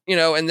numbers,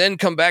 and then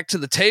come back to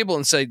the table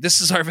and say, this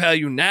is our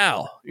value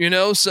now,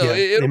 So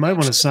they might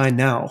want to sign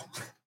now.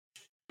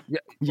 Yeah.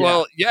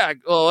 Well, yeah.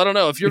 Well, I don't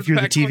know if you're the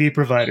TV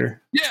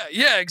provider.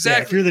 Yeah,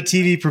 exactly. Yeah, if you're the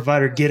TV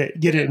provider, get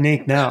it in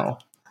ink now.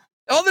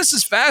 All this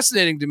is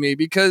fascinating to me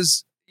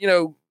because,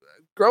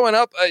 growing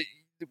up,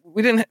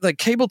 we didn't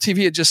cable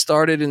TV had just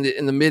started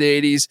in the mid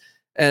 80s.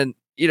 And,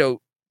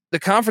 the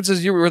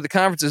conferences, you were the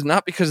conferences,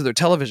 not because of their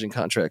television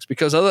contracts,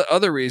 because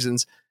other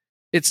reasons.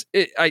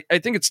 I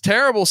think it's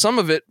terrible, some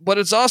of it, but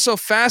it's also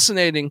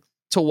fascinating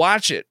to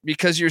watch it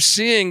because you're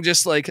seeing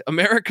just like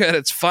America at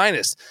its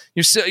finest.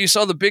 You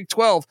saw the Big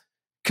 12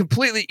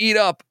 completely eat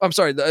up.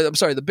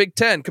 The Big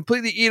 10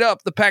 completely eat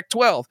up the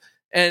Pac-12,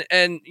 and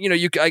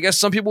I guess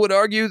some people would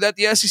argue that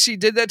the SEC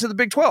did that to the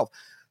Big 12.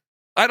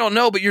 I don't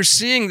know, but you're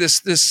seeing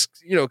this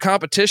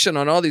competition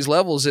on all these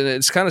levels, and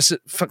it's kind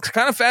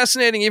of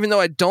fascinating. Even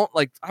though I don't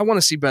I want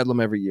to see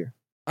Bedlam every year.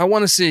 I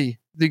want to see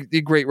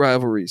the great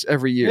rivalries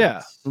every year.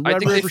 Yeah, I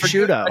think they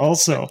shootout.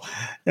 Also,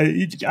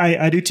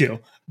 I do too.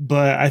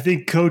 But I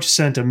think Coach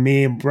sent a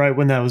meme right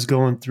when that was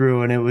going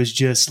through, and it was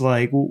just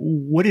like,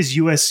 what is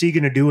USC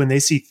going to do when they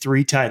see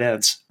 3 tight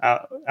ends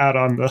out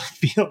on the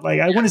field?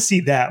 I want to see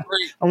that.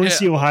 I want to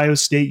see Ohio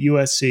State,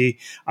 USC.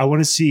 I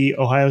want to see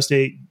Ohio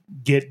State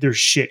get their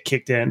shit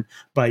kicked in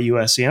by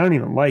USC. I don't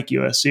even like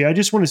USC. I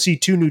just want to see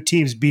 2 new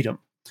teams beat them.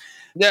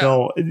 Yeah.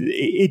 So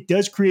it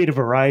does create a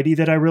variety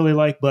that I really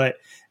like, but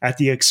at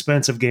the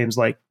expense of games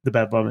like the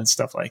Bedlam and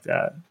stuff like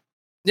that.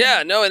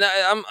 Yeah, no, and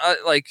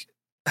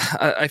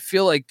I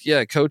feel like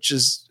Coach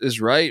is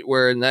right.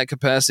 Where in that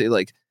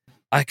capacity,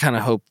 I kind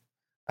of hope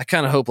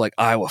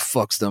Iowa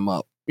fucks them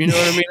up. You know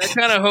what I mean? I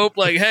kind of hope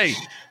hey.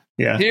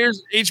 Yeah.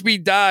 Here's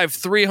HB dive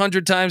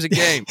 300 times a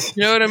game.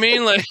 You know what I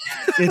mean?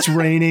 It's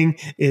raining.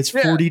 It's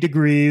 40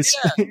 degrees.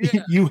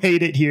 Yeah. You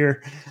hate it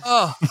here.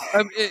 Oh,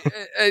 and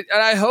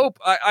I hope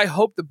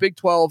the Big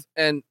 12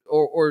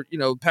 or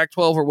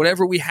Pac-12 or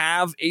whatever we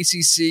have,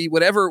 ACC,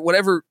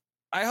 whatever.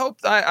 I hope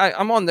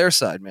I'm on their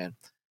side, man.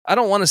 I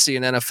don't want to see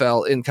an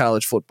NFL in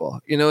college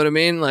football. You know what I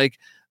mean?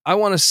 I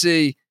want to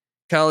see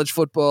college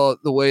football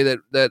the way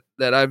that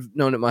I've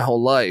known it my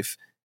whole life.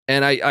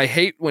 And I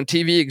hate when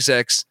TV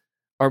execs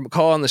are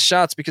calling the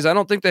shots because I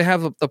don't think they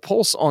have the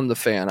pulse on the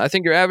fan. I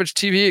think your average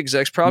TV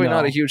exec's probably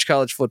not a huge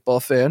college football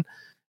fan,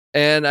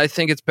 and I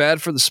think it's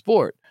bad for the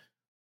sport.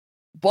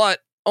 But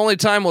only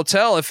time will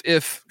tell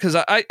if because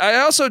I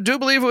also do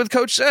believe what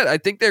Coach said. I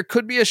think there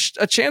could be a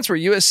chance where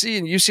USC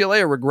and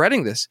UCLA are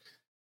regretting this.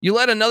 You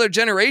let another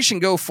generation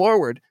go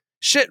forward.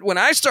 Shit, when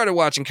I started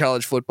watching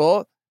college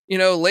football,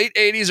 late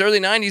 80s, early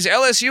 90s,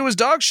 LSU was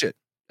dog shit.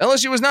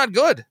 LSU was not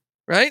good,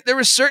 right? There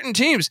were certain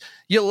teams.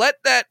 You let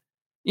that.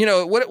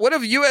 What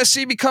if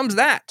USC becomes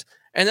that?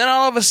 And then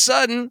all of a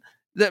sudden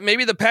that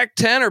maybe the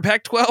Pac-10 or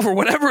Pac-12 or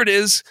whatever it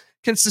is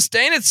can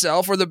sustain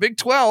itself, or the Big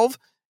 12,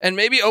 and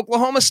maybe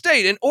Oklahoma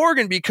State and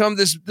Oregon become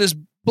this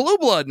blue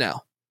blood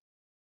now,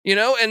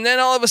 and then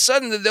all of a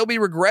sudden they'll be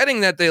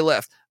regretting that they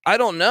left. I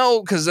don't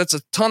know, because that's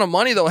a ton of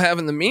money they'll have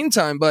in the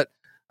meantime, but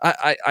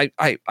I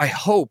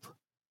hope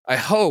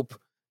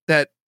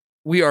that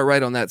we are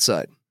right on that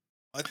side.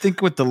 I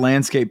think with the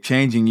landscape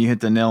changing, you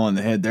hit the nail on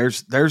the head.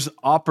 There's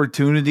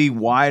opportunity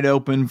wide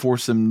open for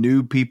some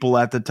new people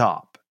at the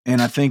top. And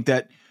I think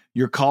that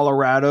your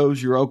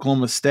Colorados, your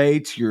Oklahoma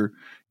States, your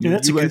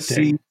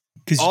USC,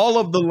 because all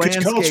of the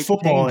landscape college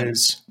football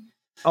it's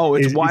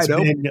wide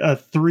open. Been a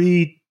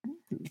three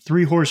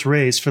horse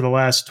race for the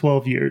last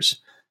 12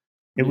 years.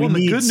 And we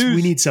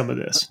need some of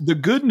this. The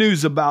good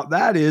news about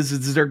that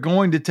is they're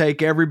going to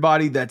take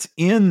everybody that's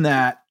in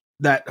that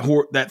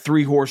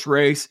 3-horse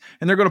race,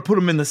 and they're going to put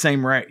them in the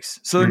same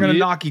race. So they're going to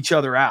knock each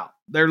other out.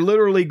 They're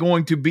literally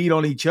going to beat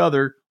on each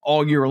other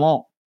all year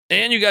long.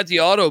 And you got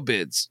the auto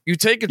bids. You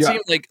take a team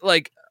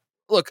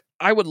look,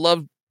 I would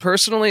love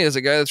personally, as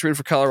a guy that's rooted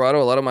for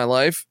Colorado a lot of my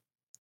life,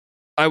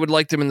 I would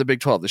like them in the Big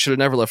 12. They should have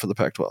never left for the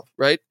Pac-12,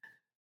 right?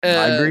 I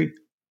agree.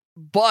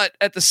 But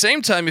at the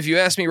same time, if you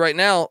ask me right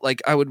now,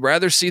 like I would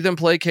rather see them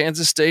play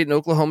Kansas State and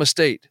Oklahoma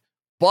State.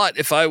 But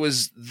if I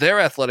was their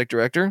athletic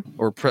director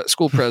or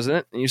school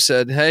president and you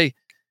said, hey,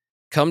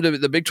 come to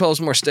the Big 12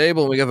 is more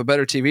stable and we have a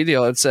better TV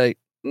deal, I'd say,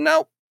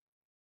 nope.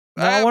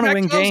 I want to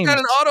win games. Got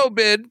an auto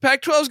bid.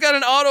 Pac-12's got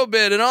an auto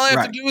bid, and all I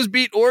have to do is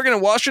beat Oregon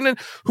and Washington,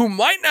 who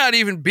might not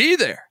even be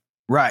there.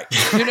 Right.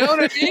 You know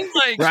what I mean?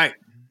 Like, right.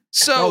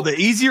 So the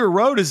easier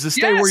road is to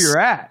stay where you're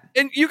at.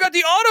 And you got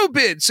the auto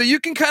bid, so you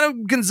can kind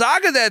of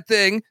Gonzaga that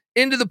thing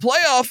into the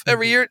playoff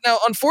every year. Now,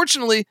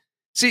 unfortunately,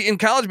 see, in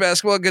college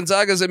basketball,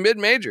 Gonzaga is a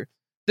mid-major.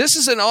 This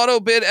is an auto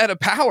bid at a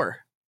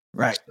power.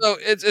 Right. So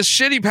it's a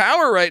shitty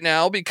power right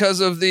now because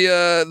of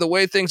the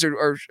way things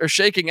are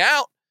shaking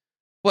out.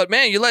 But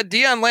man, you let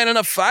Dion land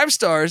enough 5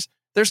 stars,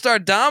 they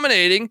start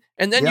dominating,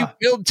 and then you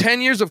build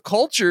 10 years of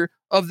culture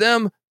of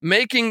them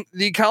making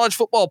the college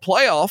football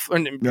playoff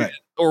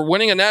or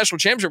winning a national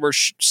championship or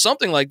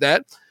something like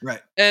that.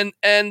 Right. And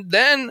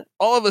then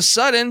all of a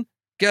sudden,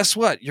 guess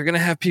what? You're going to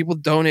have people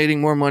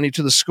donating more money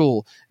to the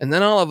school. And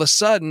then all of a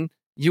sudden,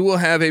 you will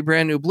have a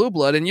brand new blue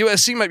blood, and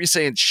USC might be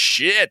saying,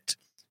 shit,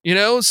 you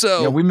know?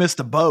 So we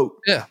missed a boat.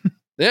 Yeah.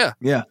 Yeah.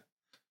 Yeah.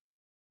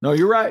 No,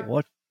 you're right.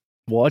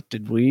 What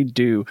did we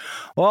do?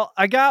 Well,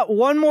 I got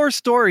one more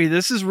story.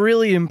 This is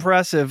really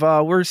impressive.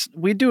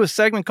 We do a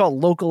segment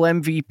called Local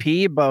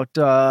MVP about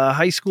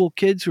high school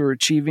kids who are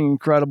achieving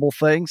incredible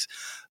things.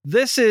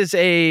 This is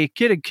a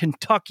kid in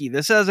Kentucky.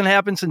 This hasn't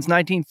happened since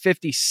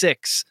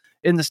 1956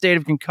 in the state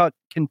of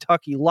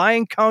Kentucky.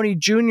 Lyon County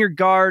junior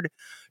guard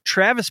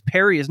Travis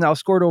Perry has now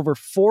scored over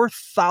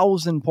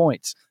 4,000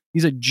 points.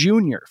 He's a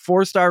junior,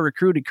 4-star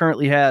recruit. He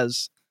currently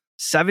has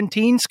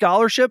 17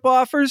 scholarship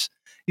offers.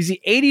 He's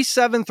the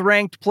 87th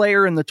ranked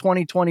player in the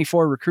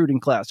 2024 recruiting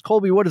class.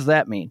 Colby, what does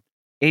that mean?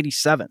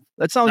 87th.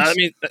 That sounds.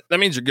 That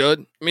means you're good.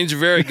 It means you're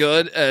very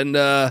good.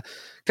 And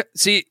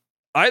see,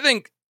 I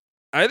think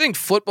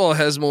football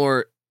has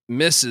more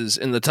misses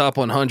in the top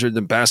 100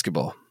 than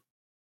basketball.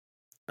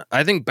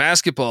 I think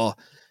basketball,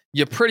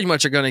 you pretty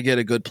much are going to get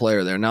a good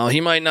player there. Now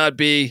he might not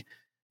be.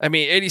 I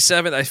mean,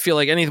 87th. I feel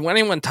like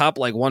anyone top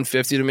like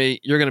 150 to me,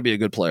 you're going to be a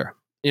good player.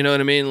 You know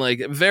what I mean?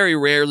 Like very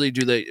rarely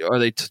are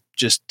they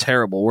just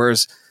terrible.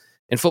 Whereas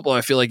in football,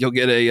 I feel like you'll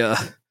get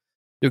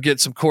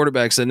some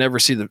quarterbacks that never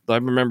see I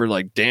remember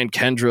like Dan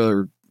Kendra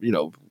or, you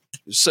know,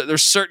 so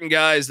there's certain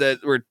guys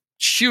that were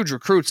huge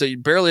recruits that you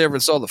barely ever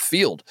saw the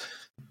field.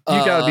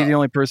 You got to be the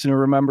only person who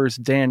remembers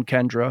Dan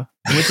Kendra.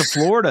 Went to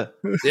Florida.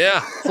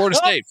 Yeah. Florida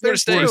State.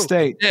 Florida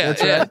State. Yeah.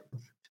 That's right.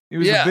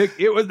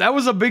 That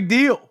was a big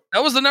deal.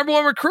 That was the number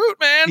one recruit,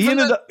 man. He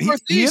ended up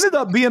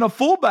being a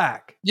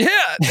fullback. Yeah.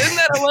 Isn't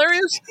that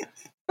hilarious?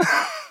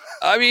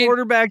 I mean,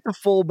 quarterback to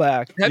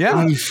fullback.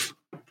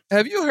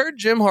 Have you heard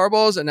Jim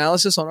Harbaugh's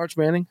analysis on Arch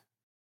Manning?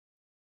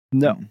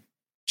 No.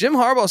 Jim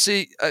Harbaugh,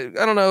 see, I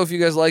don't know if you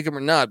guys like him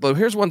or not, but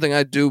here's one thing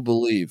I do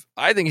believe.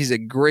 I think he's a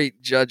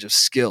great judge of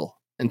skill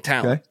and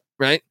talent,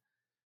 right?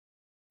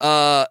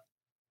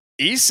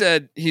 He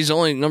said he's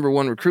only number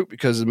one recruit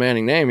because of the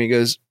Manning name. He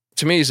goes,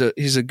 to me,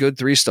 he's a good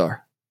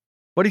 3-star.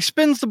 But he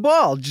spins the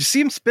ball. Did you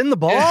see him spin the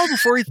ball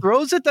before he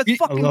throws it? That's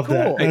fucking love cool.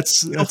 That. That's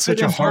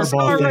such a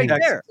Harbaugh thing.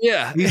 Right there.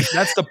 Yeah.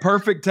 That's the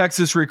perfect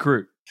Texas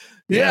recruit.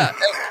 Yeah.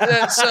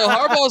 And so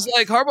Harbaugh's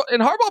like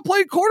Harbaugh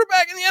played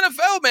quarterback in the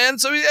NFL, man.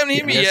 So he had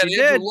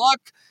Andrew Luck.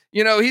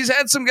 You know, he's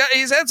had some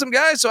guys.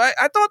 So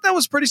I thought that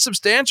was pretty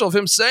substantial of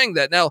him saying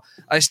that. Now,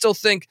 I still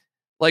think,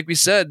 like we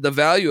said, the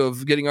value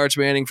of getting Arch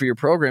Manning for your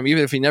program,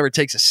 even if he never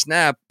takes a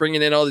snap,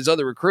 bringing in all these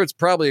other recruits,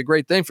 probably a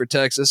great thing for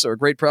Texas or a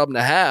great problem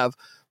to have.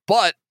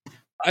 But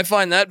I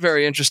find that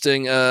very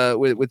interesting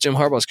with Jim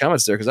Harbaugh's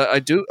comments there, because I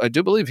do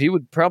believe he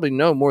would probably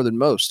know more than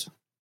most.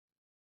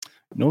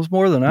 Knows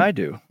more than I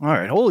do. All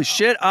right. Holy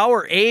shit.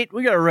 Hour 8.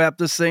 We got to wrap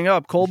this thing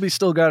up. Colby's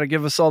still got to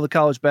give us all the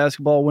college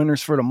basketball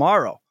winners for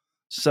tomorrow.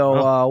 So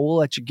we'll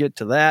let you get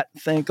to that.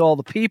 Thank all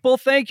the people.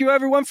 Thank you,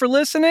 everyone, for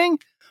listening.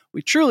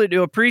 We truly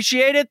do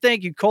appreciate it.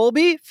 Thank you,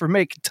 Colby, for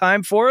making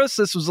time for us.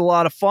 This was a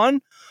lot of fun.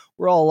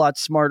 We're all a lot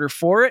smarter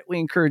for it. We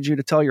encourage you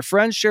to tell your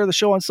friends, share the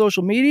show on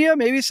social media,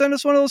 maybe send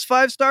us one of those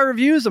 5-star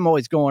reviews I'm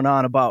always going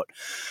on about.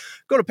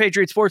 Go to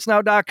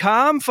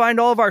PatriotSportsNow.com, find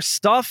all of our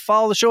stuff,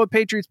 follow the show at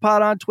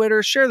PatriotsPod on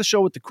Twitter, share the show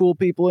with the cool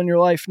people in your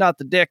life, not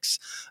the dicks.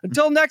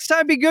 Until next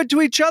time, be good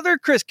to each other.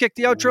 Chris, kick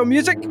the outro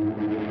music.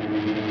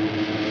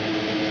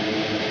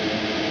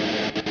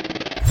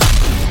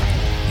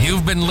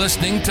 You've been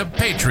listening to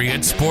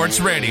Patriot Sports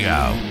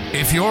Radio.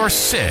 If you're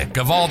sick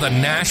of all the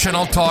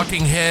national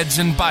talking heads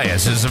and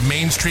biases of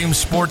mainstream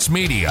sports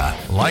media,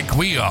 like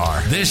we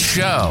are, this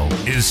show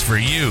is for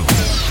you.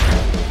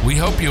 We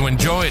hope you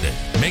enjoyed it.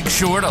 Make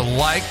sure to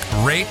like,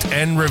 rate,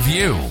 and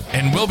review.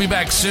 And we'll be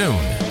back soon.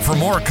 For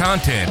more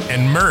content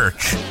and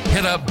merch,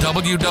 hit up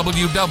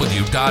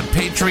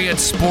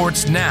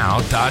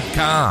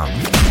www.patriotsportsnow.com.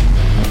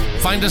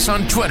 Find us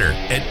on Twitter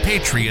at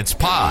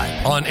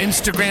PatriotsPod, on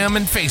Instagram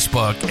and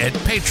Facebook at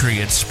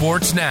Patriots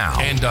Sports Now,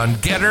 and on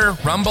Getter,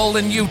 Rumble,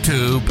 and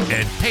YouTube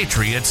at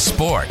Patriots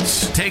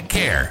Sports. Take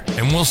care,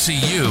 and we'll see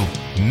you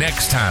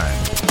next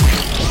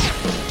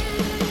time.